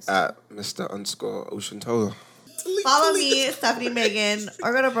Mr._Oceantola. Follow me, Stephanie Megan,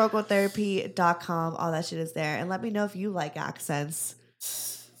 or go to brocotherapy.com. All that shit is there. And let me know if you like accents.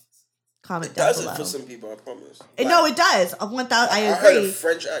 Comment down below. It doesn't for some people, I promise. No, it does. 1,000. I agree. heard a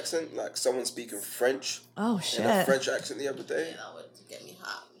French accent, like someone speaking French. Oh, shit. In a French accent the other day. Yeah, that would get me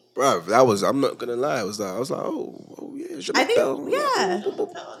hot. Bro, that was, I'm not gonna lie, I was like, oh yeah, I think, yeah.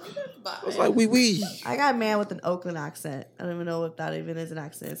 I was like, oui. I got a man with an Oakland accent. I don't even know if that even is an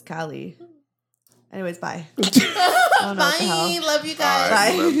accent. It's Cali. Anyways, bye. Bye. Love you guys.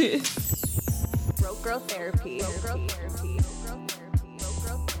 Bye. Broke Girl Therapy.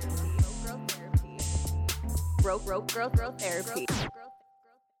 Broke Girl Therapy.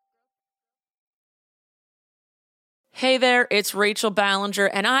 Hey there, it's Rachel Ballinger,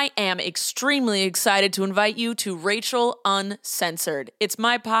 and I am extremely excited to invite you to Rachel Uncensored. It's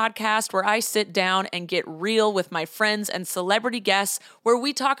my podcast where I sit down and get real with my friends and celebrity guests, where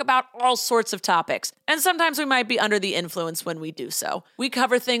we talk about all sorts of topics. And sometimes we might be under the influence when we do so. We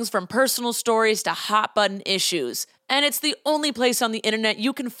cover things from personal stories to hot button issues. And it's the only place on the internet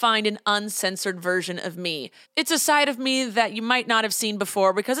you can find an uncensored version of me. It's a side of me that you might not have seen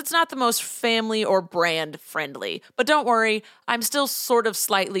before because it's not the most family or brand friendly. But don't worry, I'm still sort of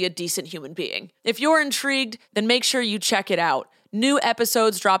slightly a decent human being. If you're intrigued, then make sure you check it out. New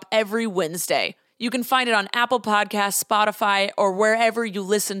episodes drop every Wednesday. You can find it on Apple Podcasts, Spotify, or wherever you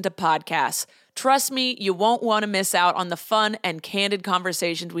listen to podcasts. Trust me, you won't want to miss out on the fun and candid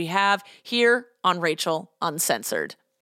conversations we have here on Rachel Uncensored.